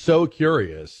 but they're so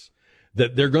curious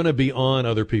that they're going to be on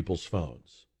other people's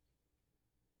phones.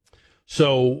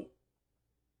 So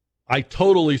I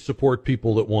totally support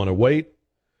people that want to wait,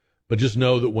 but just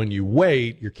know that when you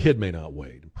wait, your kid may not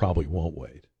wait, and probably won't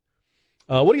wait.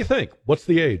 What do you think? What's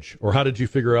the age? Or how did you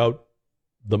figure out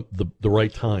the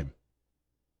right time?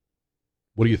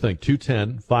 What do you think?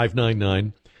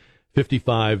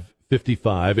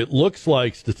 210-599-5555. It looks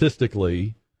like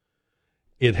statistically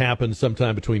it happens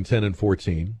sometime between 10 and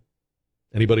 14.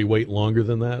 Anybody wait longer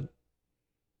than that?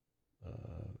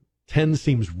 10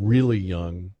 seems really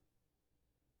young.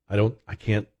 I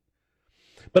can't.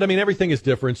 But I mean, everything is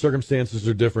different. Circumstances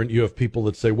are different. You have people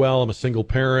that say, well, I'm a single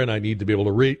parent. I need to be able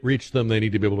to reach them. They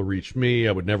need to be able to reach me.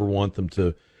 I would never want them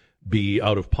to be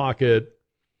out of pocket.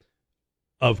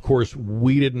 Of course,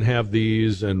 we didn't have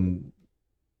these, and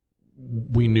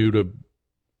we knew to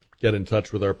get in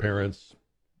touch with our parents,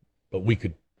 but we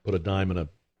could put a dime in a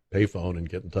payphone and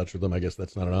get in touch with them. I guess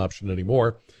that's not an option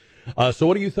anymore. So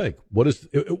what do you think? What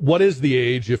is the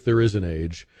age, if there is an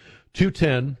age?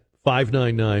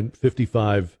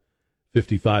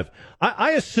 210-599-5555.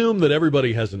 I assume that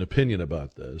everybody has an opinion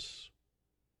about this,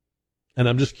 and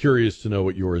I'm just curious to know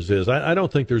what yours is. I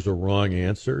don't think there's a wrong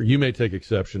answer. You may take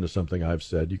exception to something I've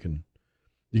said. You can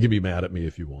be mad at me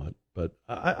if you want, but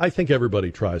I think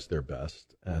everybody tries their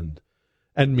best and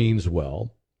means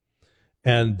well.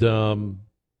 And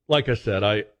like I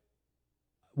said,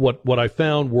 what I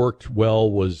found worked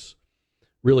well was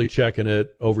really checking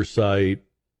it, oversight.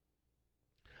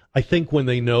 I think when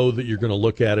they know that you're going to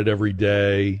look at it every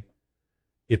day,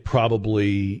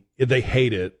 they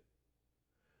hate it,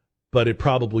 but it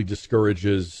probably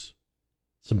discourages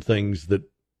some things that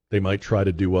they might try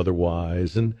to do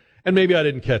otherwise. And maybe I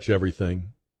didn't catch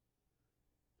everything,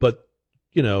 but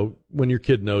when your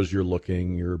kid knows you're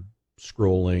looking, you're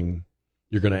scrolling,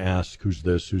 you're going to ask, who's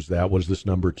this, who's that, what is this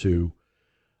number to?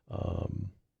 And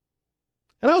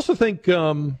I also think,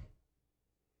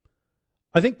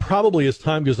 probably as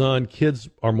time goes on, kids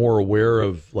are more aware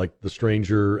of like the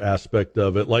stranger aspect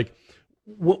of it. Like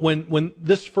when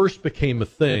this first became a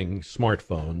thing,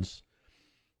 smartphones,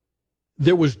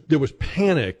 there was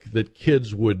panic that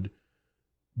kids would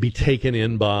be taken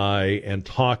in by and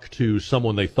talk to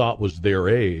someone they thought was their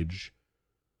age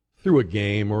through a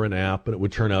game or an app, and it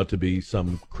would turn out to be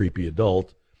some creepy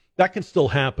adult. That can still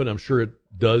happen. I'm sure it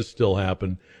does still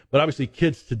happen. But obviously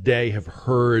kids today have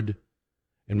heard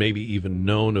and maybe even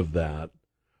known of that,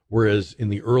 whereas in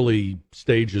the early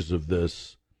stages of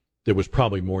this, there was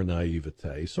probably more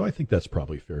naivete. So I think that's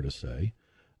probably fair to say.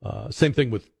 Same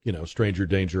thing with, stranger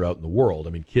danger out in the world.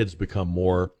 I mean, kids become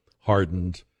more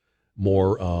hardened,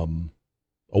 more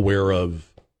aware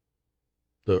of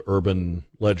the urban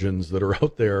legends that are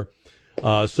out there.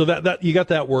 So that you got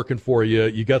that working for you.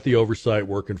 You got the oversight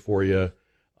working for you.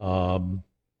 I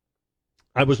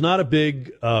was not a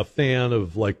big fan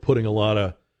of like putting a lot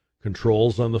of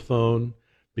controls on the phone,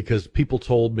 because people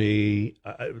told me,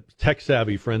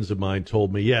 tech-savvy friends of mine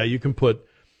told me, yeah, you can put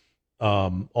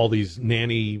all these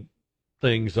nanny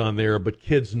things on there, but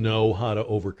kids know how to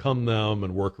overcome them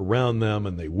and work around them,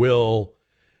 and they will.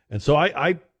 And so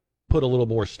I put a little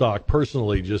more stock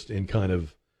personally just in kind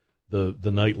of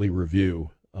the nightly review.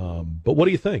 But what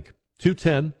do you think?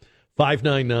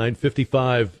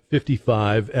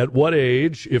 210-599-5555. At what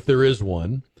age, if there is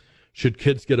one, should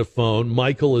kids get a phone?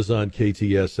 Michael is on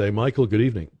KTSA. Michael, good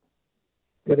evening.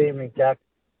 Good evening, Jack.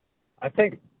 I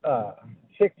think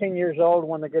 16 years old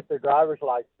when they get their driver's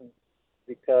license,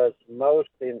 because most,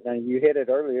 and you hit it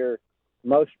earlier,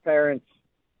 most parents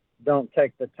don't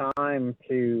take the time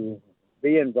to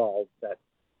be involved. That,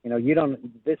 you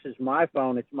don't, this is my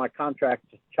phone, it's my contract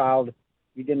child.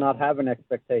 You do not have an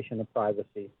expectation of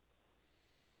privacy.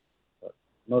 But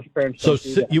most parents don't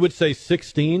do that. You would say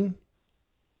 16?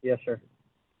 Yes, sir.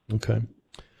 Okay.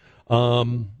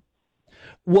 Well,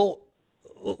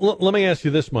 let me ask you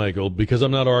this, Michael, because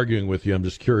I'm not arguing with you. I'm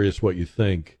just curious what you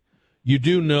think. You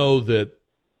do know that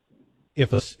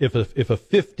if a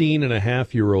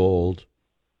 15-and-a-half-year-old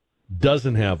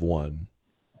doesn't have one,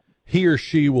 he or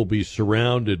she will be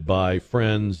surrounded by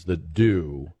friends that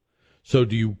do. So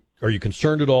are you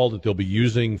concerned at all that they'll be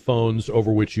using phones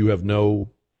over which you have no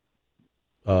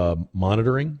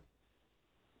monitoring?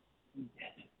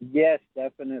 Yes,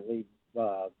 definitely,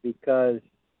 because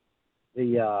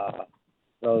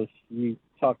those you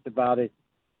talked about it,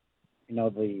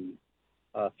 the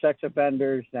sex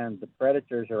offenders and the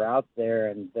predators are out there,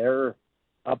 and they're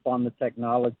up on the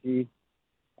technology.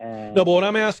 And no, but what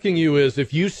I'm asking you is,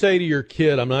 if you say to your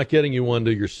kid, I'm not getting you one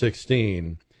till you're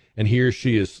 16, and he or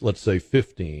she is, let's say,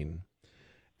 15,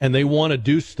 and they want to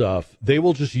do stuff, they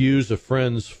will just use a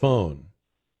friend's phone.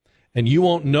 And you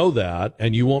won't know that,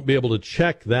 and you won't be able to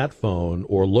check that phone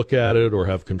or look at it or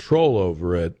have control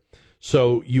over it.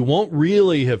 So you won't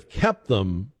really have kept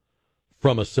them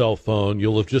from a cell phone.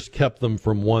 You'll have just kept them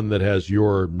from one that has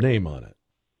your name on it.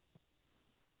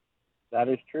 That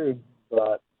is true,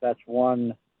 but that's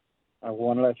one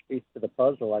less piece to the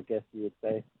puzzle, I guess you would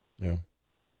say.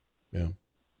 Yeah.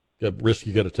 Risk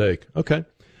you got to take. Okay.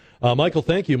 Michael,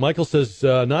 thank you. Michael says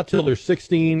not till they're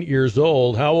 16 years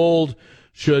old. How old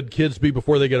should kids be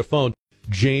before they get a phone?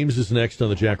 James is next on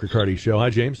the Jack Riccardi Show. Hi,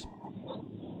 James.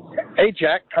 Hey,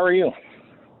 Jack. How are you?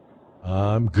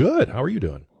 I'm good. How are you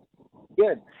doing?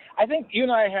 Good. I think you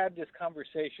and I had this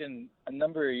conversation a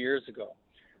number of years ago,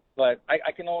 but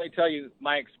I can only tell you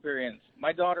my experience.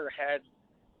 My daughter had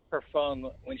her phone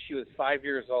when she was 5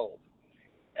 years old,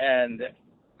 and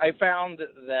I found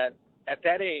that at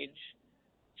that age,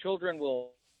 children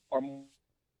will or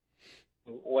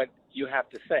what you have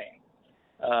to say.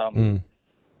 And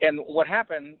what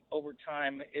happened over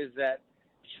time is that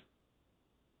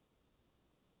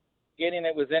getting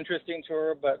it was interesting to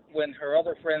her, but when her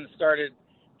other friends started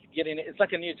getting it, it's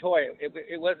like a new toy.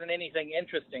 It wasn't anything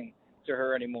interesting to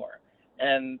her anymore.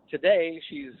 And today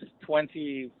she's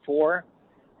 24,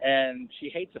 and she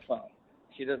hates a phone.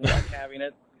 She doesn't like having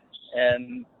it,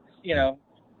 and she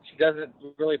doesn't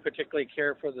really particularly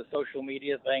care for the social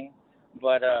media thing.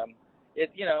 But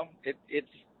it's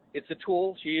a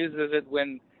tool. She uses it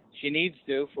when she needs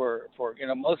to for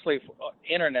mostly for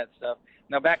internet stuff.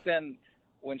 Now back then,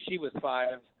 when she was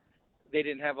 5, they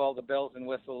didn't have all the bells and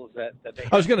whistles that they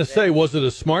have. I was going to today. say, was it a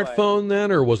smartphone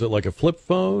then, or was it like a flip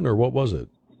phone, or what was it?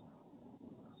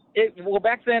 Well,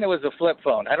 back then it was a flip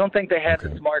phone. I don't think they had the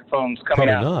smartphones coming Probably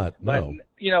out. not. No.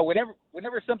 But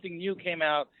whenever something new came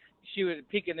out, she would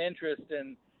pique an interest,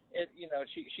 and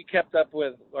she kept up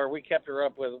with, or we kept her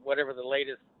up with whatever the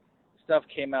latest stuff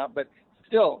came out. But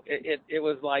still, it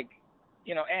was like,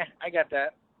 I got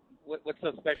that. What's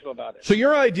so special about it? So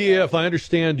your idea, if I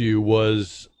understand you,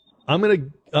 was I'm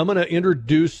gonna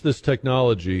introduce this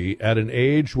technology at an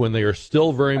age when they are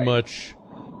still very much,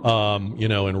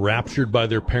 enraptured by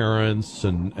their parents,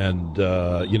 and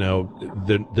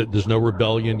there's no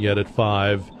rebellion yet at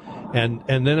 5, and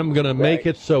then I'm gonna make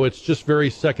it so it's just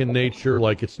very second nature,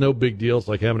 like it's no big deal. It's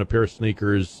like having a pair of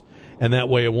sneakers, and that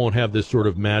way it won't have this sort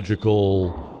of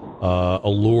magical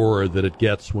allure that it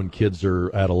gets when kids are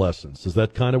adolescents. Is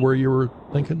that kind of where you were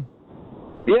thinking?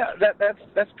 Yeah,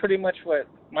 that's pretty much what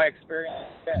my experience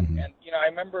has been. Mm-hmm. And I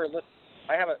remember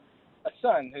I have a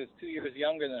son who's 2 years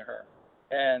younger than her,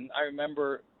 and I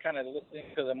remember kind of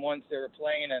listening to them once they were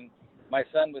playing, and my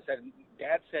son said,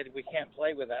 "Dad said we can't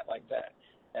play with that like that,"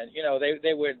 and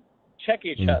they would check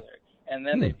each other, and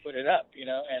then they'd put it up,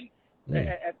 and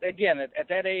at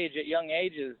that age, at young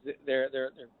ages,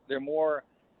 they're more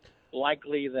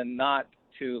likely than not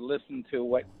to listen to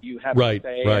what you have to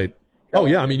say. Right. Oh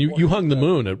yeah, I mean you hung the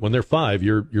moon when they're 5.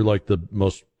 You're like the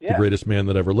greatest man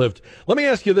that ever lived. Let me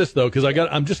ask you this though, because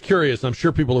I'm just curious. I'm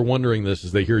sure people are wondering this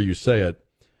as they hear you say it.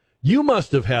 You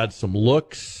must have had some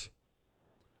looks,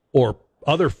 or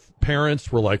other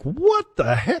parents were like, "What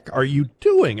the heck are you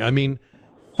doing?" I mean,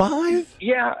 5?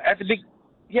 Yeah, at the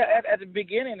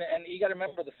beginning, and you got to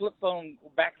remember the flip phone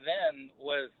back then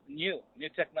was new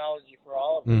technology for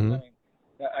all of us. Mm-hmm.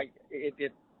 I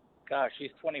mean, gosh,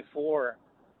 she's 24.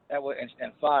 That was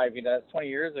and 5. That's 20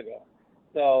 years ago.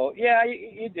 So yeah,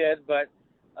 you did. But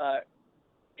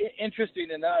interesting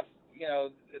enough,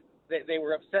 they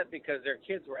were upset because their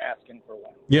kids were asking for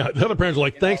one. Yeah, the other parents were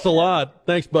like, "Thanks a lot,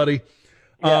 thanks, buddy."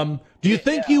 Yeah. Do you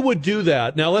think you would do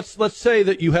that? Now let's say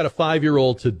that you had a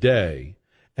 5-year-old today.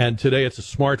 And today it's a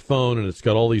smartphone and it's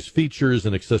got all these features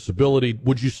and accessibility.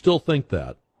 Would you still think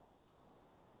that?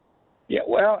 Yeah,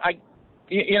 well, I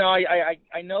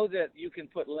know that you can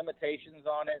put limitations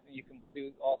on it, and you can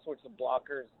do all sorts of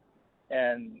blockers,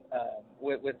 and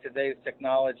with today's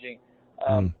technology,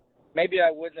 maybe I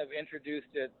wouldn't have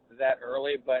introduced it that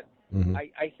early, but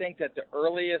I think that the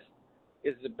earliest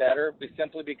is the better,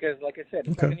 simply because, like I said,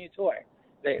 it's like a new toy.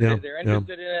 They're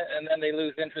interested in it, and then they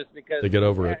lose interest because they get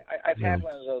over it. I've had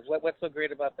one of those. What's so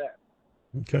great about that?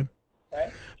 Okay.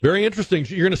 Right? Very interesting.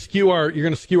 You're going to skew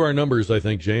our numbers, I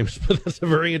think, James. But that's a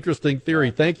very interesting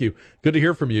theory. Thank you. Good to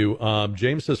hear from you.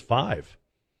 James says 5.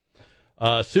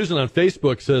 Susan on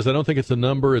Facebook says, I don't think it's a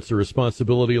number, it's a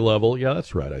responsibility level. Yeah,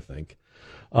 that's right, I think.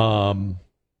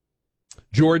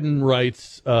 Jordan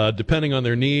writes, depending on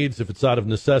their needs, if it's out of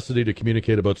necessity to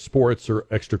communicate about sports or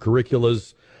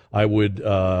extracurriculars, I would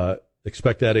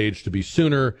expect that age to be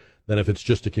sooner than if it's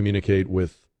just to communicate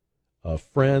with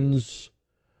friends.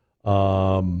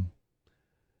 Karen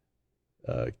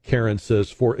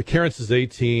says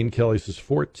 18. Kelly says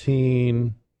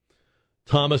 14.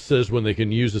 Thomas says when they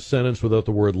can use a sentence without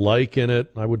the word like in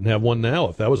it. I wouldn't have one now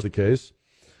if that was the case.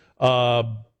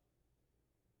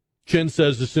 Chin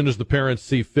says as soon as the parents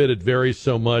see fit, it varies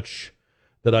so much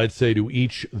that I'd say to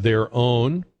each their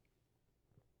own.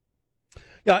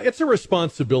 Yeah, it's a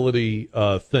responsibility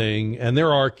thing, and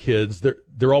there are kids,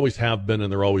 there always have been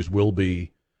and there always will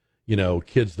be,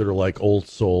 kids that are like old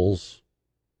souls.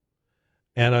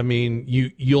 And I mean,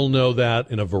 you'll know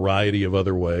that in a variety of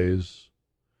other ways.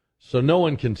 So no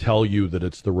one can tell you that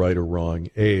it's the right or wrong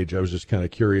age. I was just kind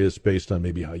of curious based on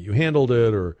maybe how you handled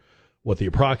it or what the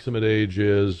approximate age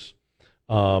is.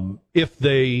 If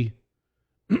they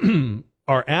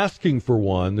are asking for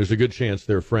one, there's a good chance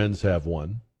their friends have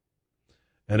one.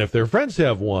 And if their friends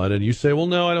have one and you say, well,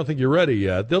 no, I don't think you're ready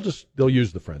yet, they'll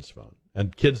use the friend's phone.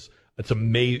 And kids, it's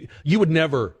amazing. You would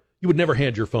never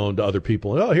hand your phone to other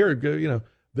people. Oh, here,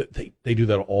 they do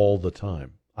that all the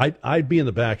time. I'd be in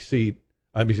the back seat.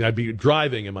 I mean, I'd be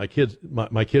driving and my kid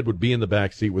would be in the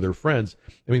back seat with her friends.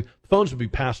 I mean, phones would be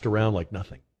passed around like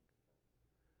nothing.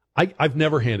 I've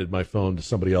never handed my phone to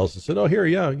somebody else and said, oh, here,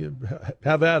 yeah,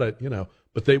 have at it,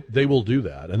 but they will do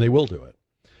that, and they will do it.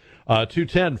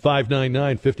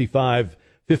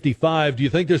 210-599-5555. Do you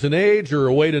think there's an age or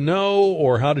a way to know,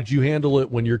 or how did you handle it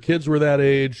when your kids were that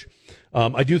age?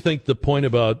 I do think the point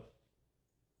about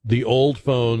the old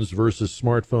phones versus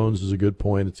smartphones is a good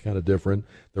point. It's kind of different.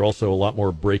 They're also a lot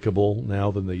more breakable now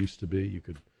than they used to be. You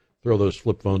could throw those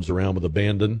flip phones around with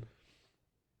abandon.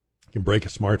 You can break a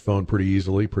smartphone pretty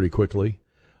easily, pretty quickly.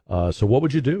 So what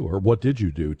would you do, or what did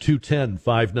you do?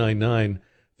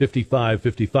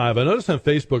 210-599-5555. I noticed on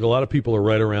Facebook a lot of people are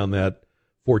right around that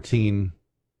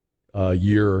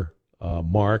 14-year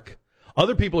mark.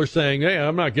 Other people are saying, hey,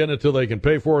 I'm not getting it till they can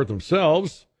pay for it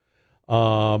themselves.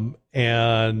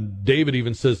 And David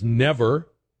even says never.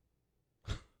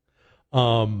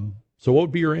 So what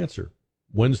would be your answer?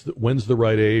 When's the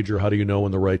right age, or how do you know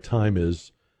when the right time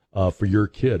is for your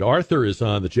kid? Arthur is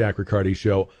on the Jack Riccardi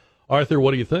Show. Arthur,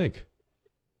 what do you think?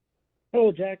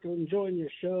 Hello, Jack. I'm enjoying your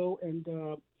show, and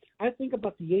I think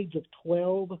about the age of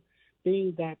 12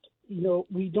 being that,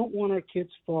 we don't want our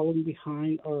kids falling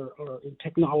behind or in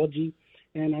technology.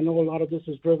 And I know a lot of this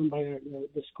is driven by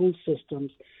the school systems.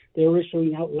 They're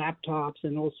issuing out laptops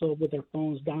and also with their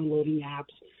phones downloading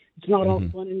apps. It's not all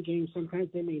fun and games. Sometimes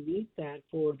they may need that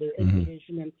for their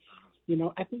education. And,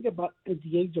 I think about at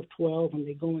the age of 12 when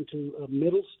they go into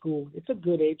middle school, it's a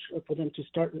good age for them to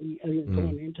start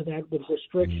going into that with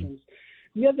restrictions.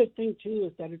 The other thing, too,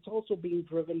 is that it's also being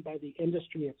driven by the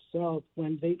industry itself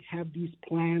when they have these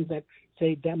plans that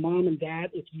say that mom and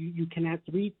dad, if you can have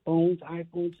 3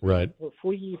 iPhones for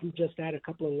free if you just add a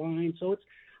couple of lines. So it's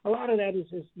a lot of that is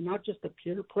not just the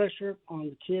peer pressure on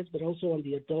the kids, but also on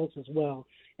the adults as well.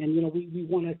 And, we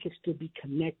want our kids to be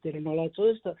connected and all that. So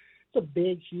it's a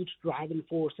big, huge driving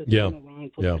force that's been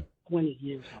around for 20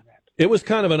 years on that. It was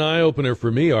kind of an eye-opener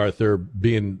for me, Arthur,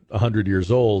 being 100 years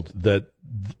old, that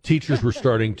teachers were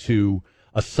starting to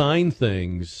assign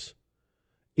things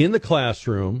in the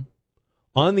classroom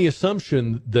on the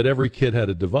assumption that every kid had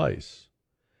a device.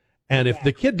 And if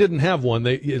the kid didn't have one,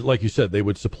 they, like you said, they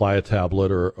would supply a tablet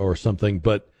or something.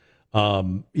 But,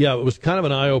 it was kind of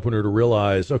an eye-opener to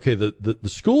realize, okay, the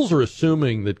schools are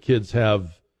assuming that kids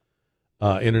have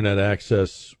internet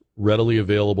access readily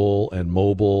available and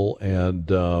mobile, and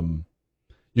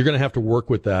you're going to have to work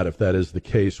with that if that is the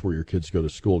case where your kids go to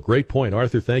school. Great point,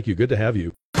 Arthur. Thank you. Good to have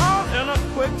you. I'm in a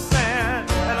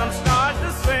quicksand and I'm starting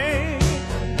to sink.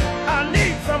 I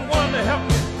need someone to help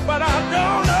me, but I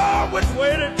don't know which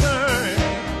way to turn.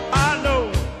 I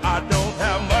know I don't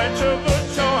have much of a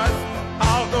choice.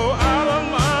 I'll go out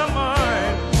of my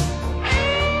mind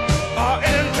or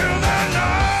into the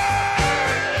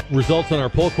night. Results on our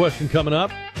poll question coming up.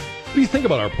 What do you think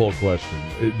about our poll question?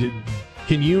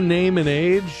 Can you name an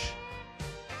age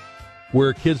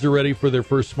where kids are ready for their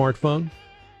first smartphone?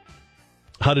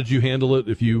 How did you handle it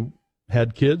if you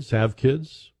had kids, have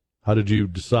kids? How did you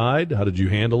decide? How did you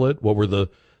handle it? What were the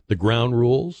ground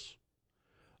rules?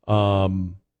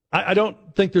 I don't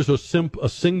think there's a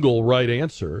single right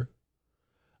answer.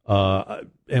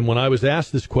 And when I was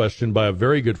asked this question by a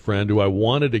very good friend who I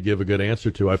wanted to give a good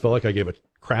answer to, I felt like I gave a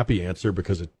crappy answer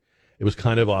because it was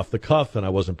kind of off the cuff and I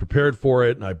wasn't prepared for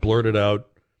it, and I blurted out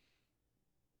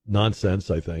nonsense,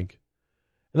 I think.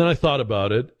 And then I thought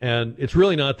about it, and it's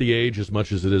really not the age as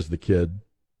much as it is the kid.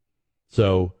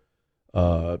 So,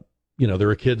 there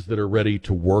are kids that are ready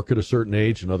to work at a certain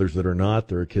age and others that are not.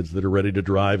 There are kids that are ready to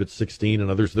drive at 16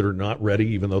 and others that are not ready,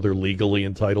 even though they're legally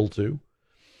entitled to.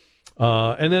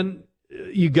 And then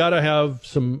you got to have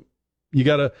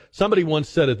somebody once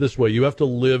said it this way, you have to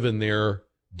live in their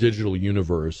digital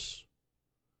universe.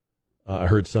 I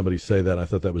heard somebody say that. I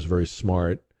thought that was very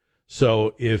smart.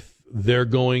 So if they're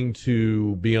going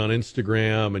to be on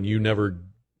Instagram and you never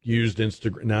used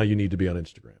Instagram, now you need to be on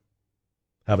Instagram.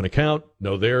 Have an account,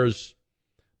 know theirs,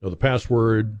 know the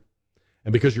password.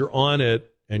 And because you're on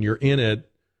it and you're in it,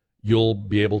 you'll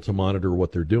be able to monitor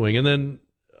what they're doing. And then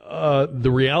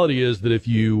the reality is that if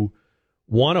you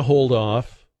want to hold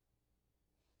off,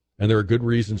 and there are good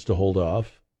reasons to hold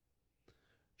off,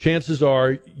 chances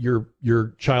are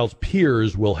your child's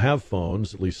peers will have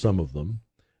phones, at least some of them,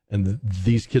 and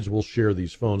these kids will share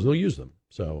these phones. They'll use them.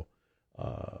 So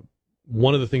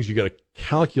one of the things you got to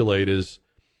calculate is,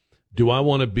 do I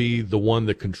want to be the one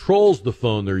that controls the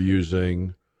phone they're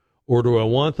using, or do I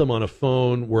want them on a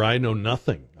phone where I know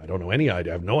nothing? I don't know any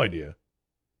idea. I have no idea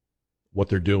what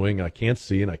they're doing. I can't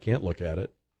see and I can't look at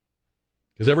it.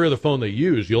 Because every other phone they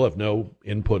use, you'll have no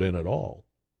input in at all.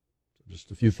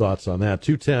 Just a few thoughts on that.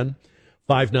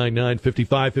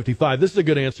 210-599-5555. This is a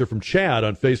good answer from Chad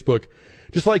on Facebook.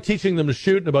 Just like teaching them to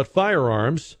shoot and about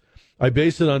firearms, I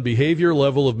base it on behavior,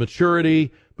 level of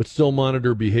maturity, but still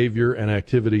monitor behavior and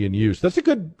activity and use. That's a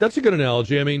good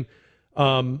analogy. I mean,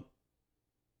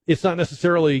 it's not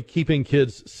necessarily keeping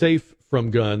kids safe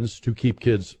from guns to keep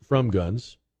kids from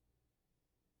guns.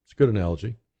 It's a good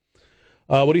analogy.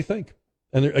 What do you think?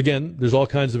 And again, there's all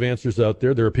kinds of answers out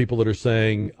there. There are people that are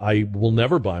saying, I will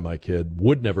never buy my kid,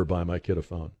 would never buy my kid a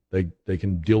phone. They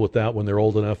can deal with that when they're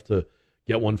old enough to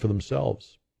get one for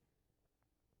themselves.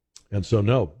 And so,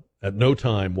 no, at no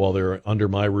time while they're under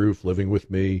my roof living with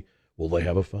me will they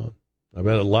have a phone. I've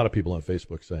had a lot of people on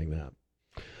Facebook saying that.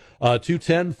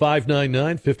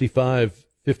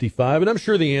 210-599-5555. And I'm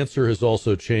sure the answer has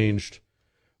also changed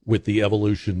with the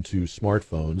evolution to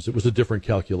smartphones. It was a different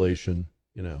calculation,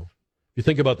 you know. You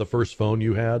think about the first phone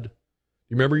you had.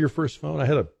 You remember your first phone? I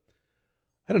had a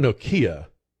Nokia.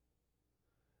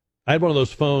 I had one of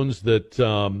those phones that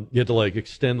you had to like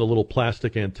extend the little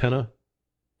plastic antenna.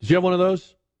 Did you have one of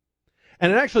those?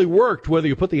 And it actually worked whether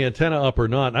you put the antenna up or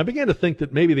not. And I began to think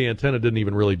that maybe the antenna didn't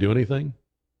even really do anything.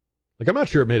 Like, I'm not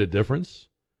sure it made a difference.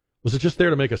 Was it just there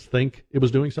to make us think it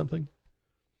was doing something?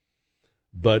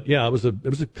 But yeah, it was a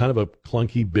kind of a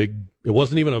clunky, big. It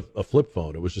wasn't even a flip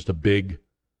phone. It was just a big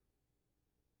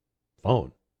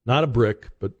phone, not a brick,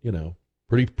 but you know,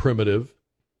 pretty primitive.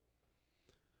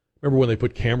 Remember when they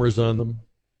put cameras on them?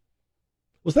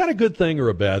 Was that a good thing or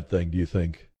a bad thing, do you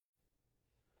think?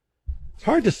 It's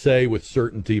hard to say with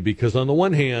certainty because on the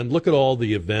one hand, look at all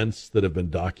the events that have been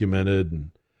documented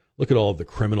and look at all of the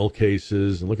criminal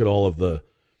cases and look at all of the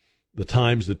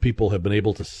times that people have been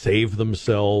able to save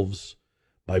themselves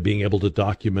by being able to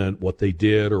document what they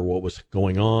did or what was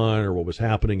going on or what was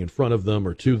happening in front of them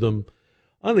or to them.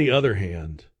 On the other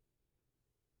hand,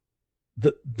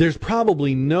 there's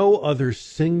probably no other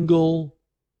single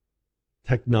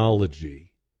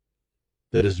technology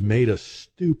that has made us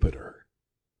stupider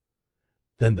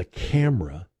than the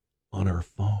camera on our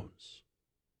phones.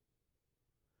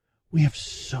 We have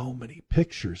so many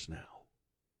pictures now,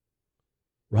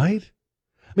 right?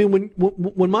 I mean,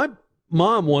 when my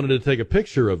mom wanted to take a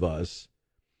picture of us,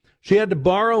 she had to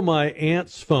borrow my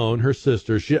aunt's phone, her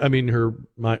sister.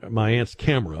 My aunt's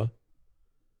camera.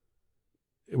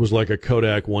 It was like a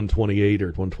Kodak 128 or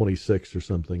 126 or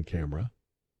something camera,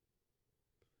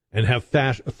 and have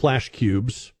flash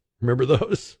cubes. Remember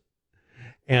those?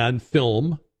 And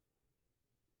film.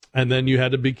 And then you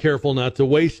had to be careful not to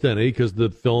waste any because the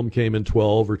film came in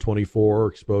 12 or 24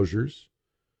 exposures.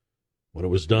 When it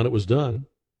was done, it was done.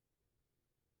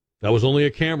 That was only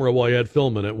a camera while you had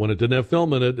film in it. When it didn't have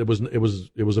film in it, it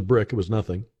was a brick. It was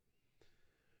nothing.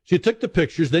 So you took the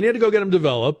pictures. Then you had to go get them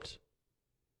developed.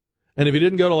 And if you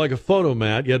didn't go to like a photo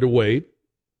mat, you had to wait.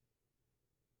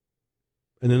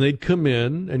 And then they'd come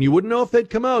in, and you wouldn't know if they'd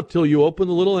come out till you opened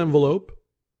the little envelope.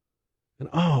 And,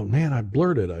 oh, man, I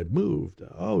blurred it. I'd moved.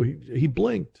 Oh, he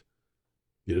blinked.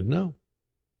 You didn't know.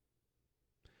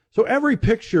 So every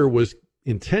picture was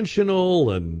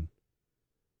intentional, and,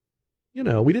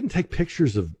 we didn't take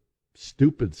pictures of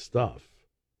stupid stuff.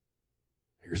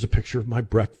 Here's a picture of my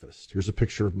breakfast. Here's a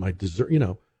picture of my dessert.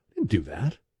 Didn't do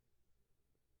that.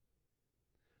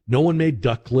 No one made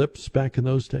duck lips back in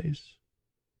those days.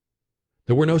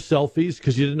 There were no selfies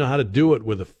because you didn't know how to do it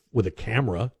with a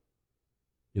camera.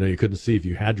 You couldn't see if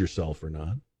you had yourself or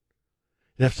not.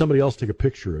 And have somebody else take a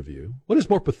picture of you. What is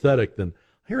more pathetic than,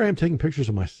 here I am taking pictures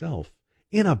of myself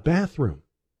in a bathroom?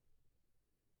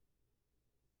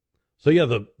 So yeah,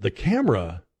 the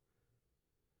camera,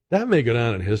 that may go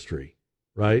down in history,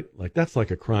 right? Like, that's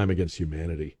like a crime against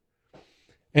humanity.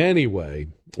 Anyway,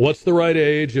 what's the right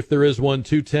age? If there is one,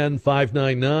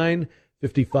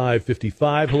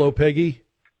 210-599-5555. Hello, Peggy.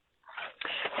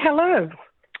 Hello.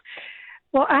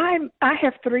 Well, I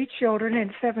have 3 children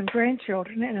and 7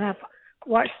 grandchildren, and I've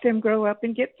watched them grow up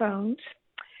and get phones.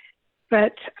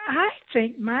 But I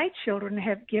think my children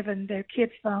have given their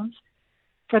kids phones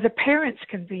for the parents'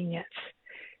 convenience.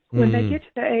 When they get to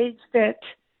the age that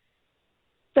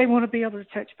they want to be able to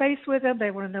touch base with them,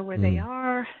 they want to know where they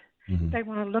are, they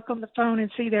want to look on the phone and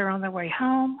see they're on their way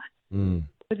home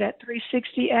with that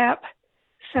 360 app.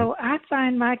 So I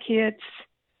find my kids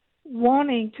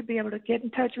wanting to be able to get in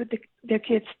touch with their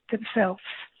kids themselves.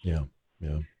 Yeah.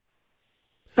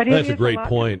 But that's a great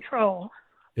point. Control.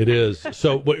 It is.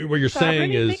 So what you're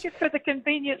saying I really is, think it's for the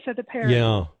convenience of the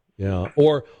parents. Yeah.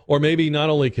 Or maybe not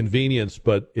only convenience,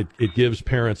 but it gives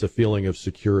parents a feeling of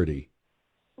security.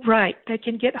 Right. They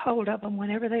can get hold of them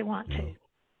whenever they want to.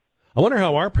 I wonder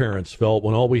how our parents felt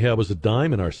when all we had was a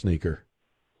dime in our sneaker.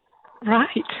 Right.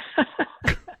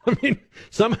 I mean,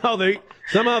 somehow they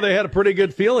had a pretty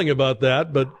good feeling about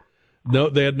that, but no,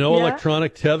 they had no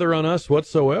electronic tether on us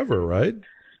whatsoever, right?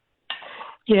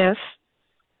 Yes,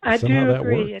 I Somehow do that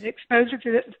agree. worked. It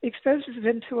exposes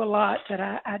them to a lot, but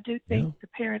I do think the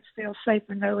parents feel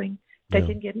safer knowing they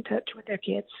can get in touch with their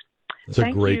kids. That's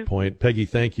a great point. Peggy,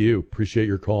 thank you. Appreciate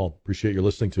your call. Appreciate your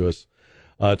listening to us.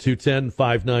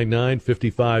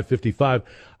 210-599-5555.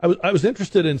 I was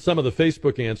interested in some of the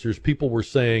Facebook answers. People were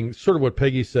saying sort of what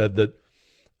Peggy said, that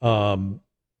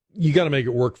you got to make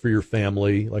it work for your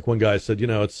family. Like one guy said,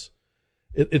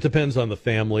 it depends on the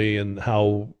family and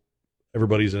how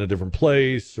everybody's in a different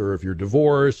place, or if you're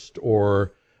divorced,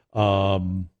 or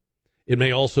it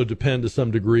may also depend to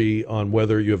some degree on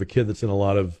whether you have a kid that's in a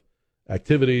lot of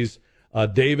activities.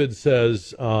 David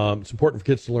says it's important for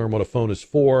kids to learn what a phone is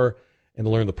for and to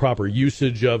learn the proper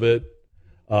usage of it.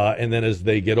 And then as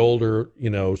they get older,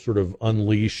 sort of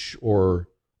unleash or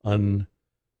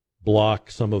unblock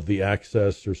some of the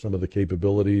access or some of the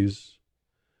capabilities.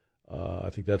 I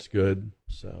think that's good.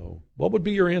 So what would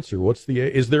be your answer? What's the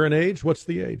age? Is there an age? What's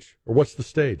the age? Or what's the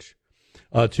stage?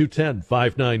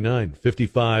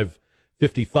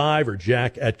 210-599-5555 or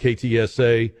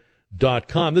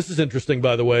jack@ktsa.com. This is interesting,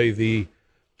 by the way. The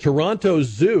Toronto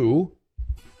Zoo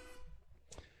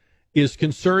is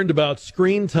concerned about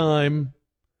screen time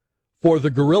for the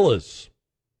gorillas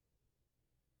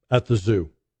at the zoo.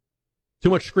 Too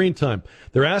much screen time.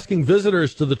 They're asking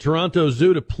visitors to the Toronto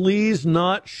Zoo to please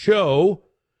not show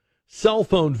cell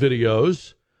phone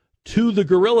videos to the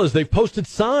gorillas. They've posted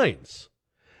signs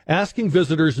asking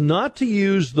visitors not to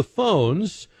use the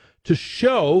phones to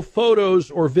show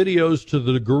photos or videos to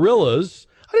the gorillas.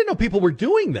 I didn't know people were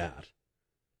doing that.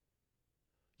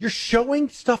 You're showing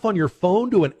stuff on your phone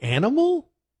to an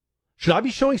animal? Should I be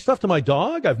showing stuff to my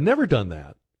dog? I've never done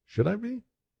that. Should I be?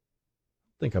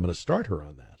 I think I'm going to start her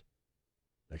on that.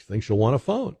 Next thing, she'll want a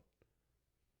phone.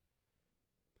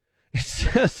 It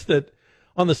says that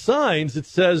on the signs, it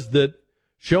says that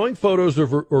showing photos or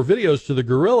videos to the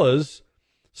gorillas,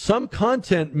 some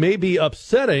content may be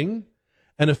upsetting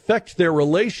and affect their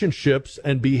relationships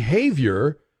and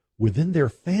behavior within their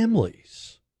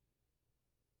families.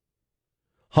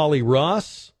 Holly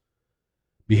Ross,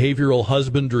 behavioral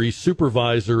husbandry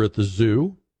supervisor at the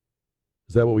zoo.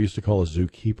 Is that what we used to call a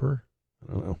zookeeper?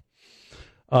 I don't know.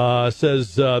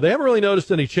 Says they haven't really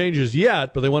noticed any changes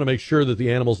yet, but they want to make sure that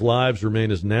the animals' lives remain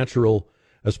as natural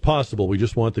as possible. We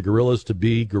just want the gorillas to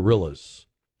be gorillas,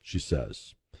 she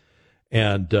says.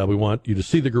 And we want you to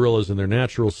see the gorillas in their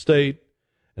natural state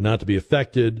and not to be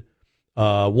affected.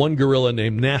 One gorilla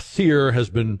named Nasir has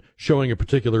been showing a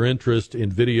particular interest in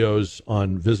videos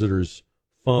on visitors'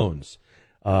 phones.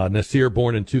 Nasir,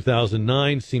 born in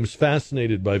 2009, seems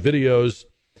fascinated by videos,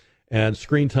 and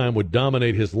screen time would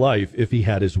dominate his life if he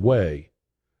had his way,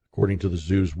 according to the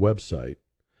zoo's website.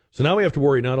 So now we have to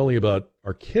worry not only about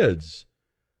our kids,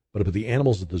 but about the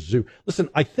animals at the zoo. Listen,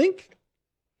 remember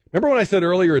when I said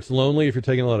earlier it's lonely if you're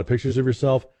taking a lot of pictures of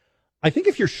yourself? I think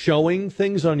if you're showing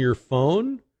things on your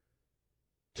phone,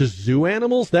 to zoo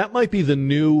animals, that might be the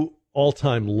new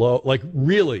all-time low. Like,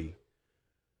 really,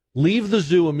 leave the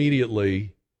zoo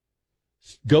immediately,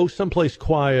 go someplace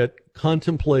quiet,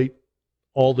 contemplate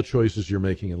all the choices you're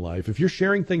making in life. If you're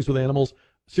sharing things with animals,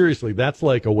 seriously, that's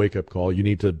like a wake-up call. You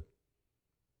need to,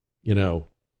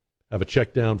 have a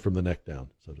check down from the neck down,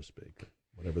 so to speak.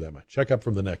 Whatever that might. Check up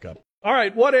from the neck up. All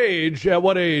right, at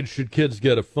what age should kids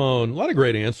get a phone? A lot of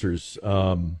great answers.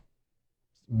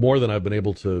 More than I've been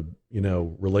able to,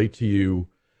 relate to you.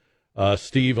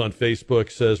 Steve on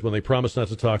Facebook says when they promise not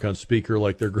to talk on speaker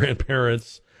like their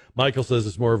grandparents. Michael says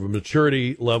it's more of a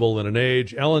maturity level than an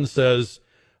age. Ellen says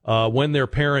when their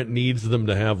parent needs them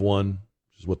to have one,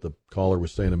 which is what the caller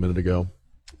was saying a minute ago,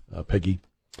 Peggy.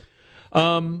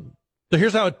 So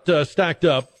here's how it stacked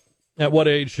up. At what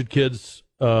age should kids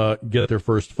get their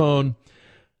first phone?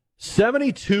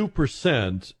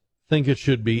 72% think it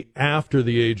should be after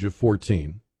the age of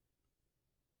 14.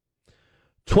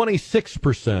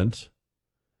 26%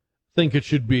 think it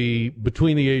should be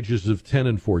between the ages of 10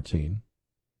 and 14.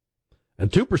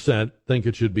 And 2% think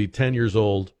it should be 10 years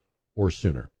old or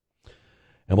sooner.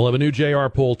 And we'll have a new JR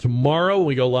poll tomorrow when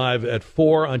we go live at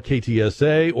 4 on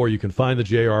KTSA, or you can find the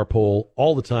JR poll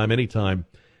all the time, anytime,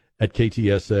 at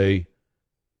ktsa.com.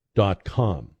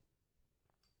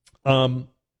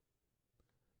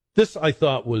 This I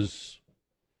thought was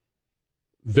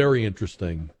very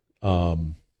interesting.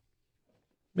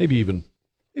 Maybe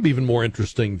even more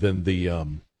interesting than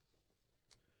the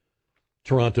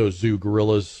Toronto Zoo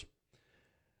gorillas. I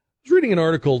was reading an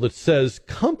article that says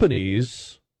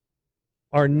companies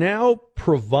are now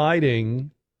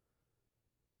providing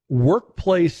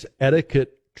workplace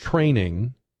etiquette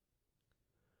training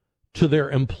to their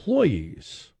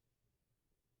employees.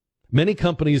 Many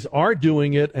companies are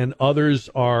doing it, and others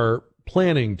are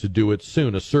planning to do it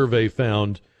soon. A survey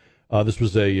found, this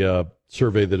was a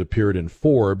survey that appeared in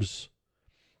Forbes,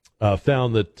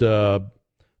 found that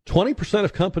 20%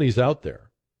 of companies out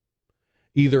there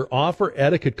either offer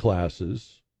etiquette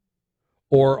classes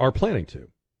or are planning to.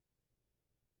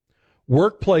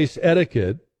 Workplace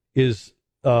etiquette is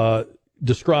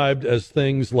described as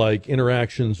things like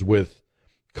interactions with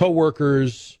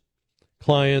coworkers,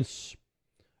 clients,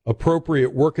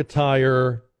 appropriate work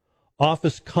attire,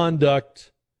 office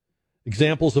conduct.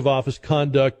 Examples of office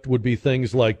conduct would be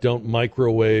things like don't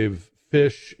microwave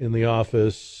fish in the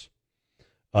office,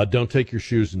 don't take your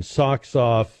shoes and socks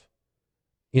off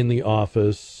in the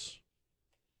office.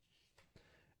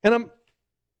 And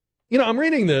I'm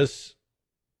reading this,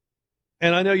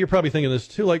 and I know you're probably thinking this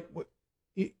too, like,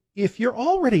 if you're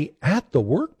already at the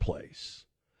workplace,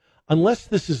 unless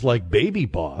this is like Baby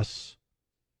Boss,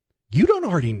 you don't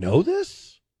already know this?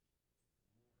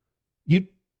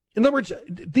 In other words,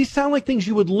 these sound like things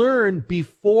you would learn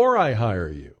before I hire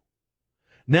you.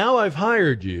 Now I've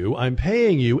hired you, I'm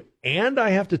paying you, and I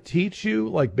have to teach you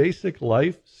like basic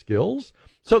life skills.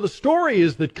 So the story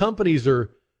is that companies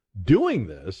are doing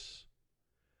this,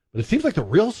 but it seems like the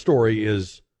real story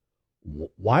is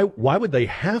why would they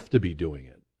have to be doing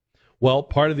it? Well,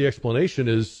 part of the explanation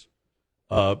is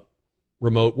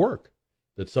remote work,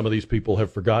 that some of these people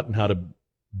have forgotten how to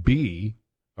be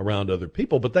around other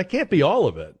people, but that can't be all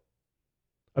of it.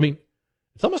 I mean,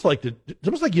 it's almost like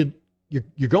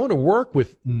you're going to work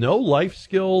with no life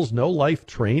skills, no life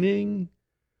training.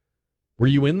 Were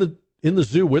you in the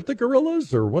zoo with the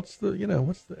gorillas, or what's the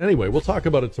anyway, we'll talk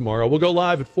about it tomorrow. We'll go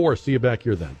live at 4. See you back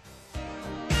here then.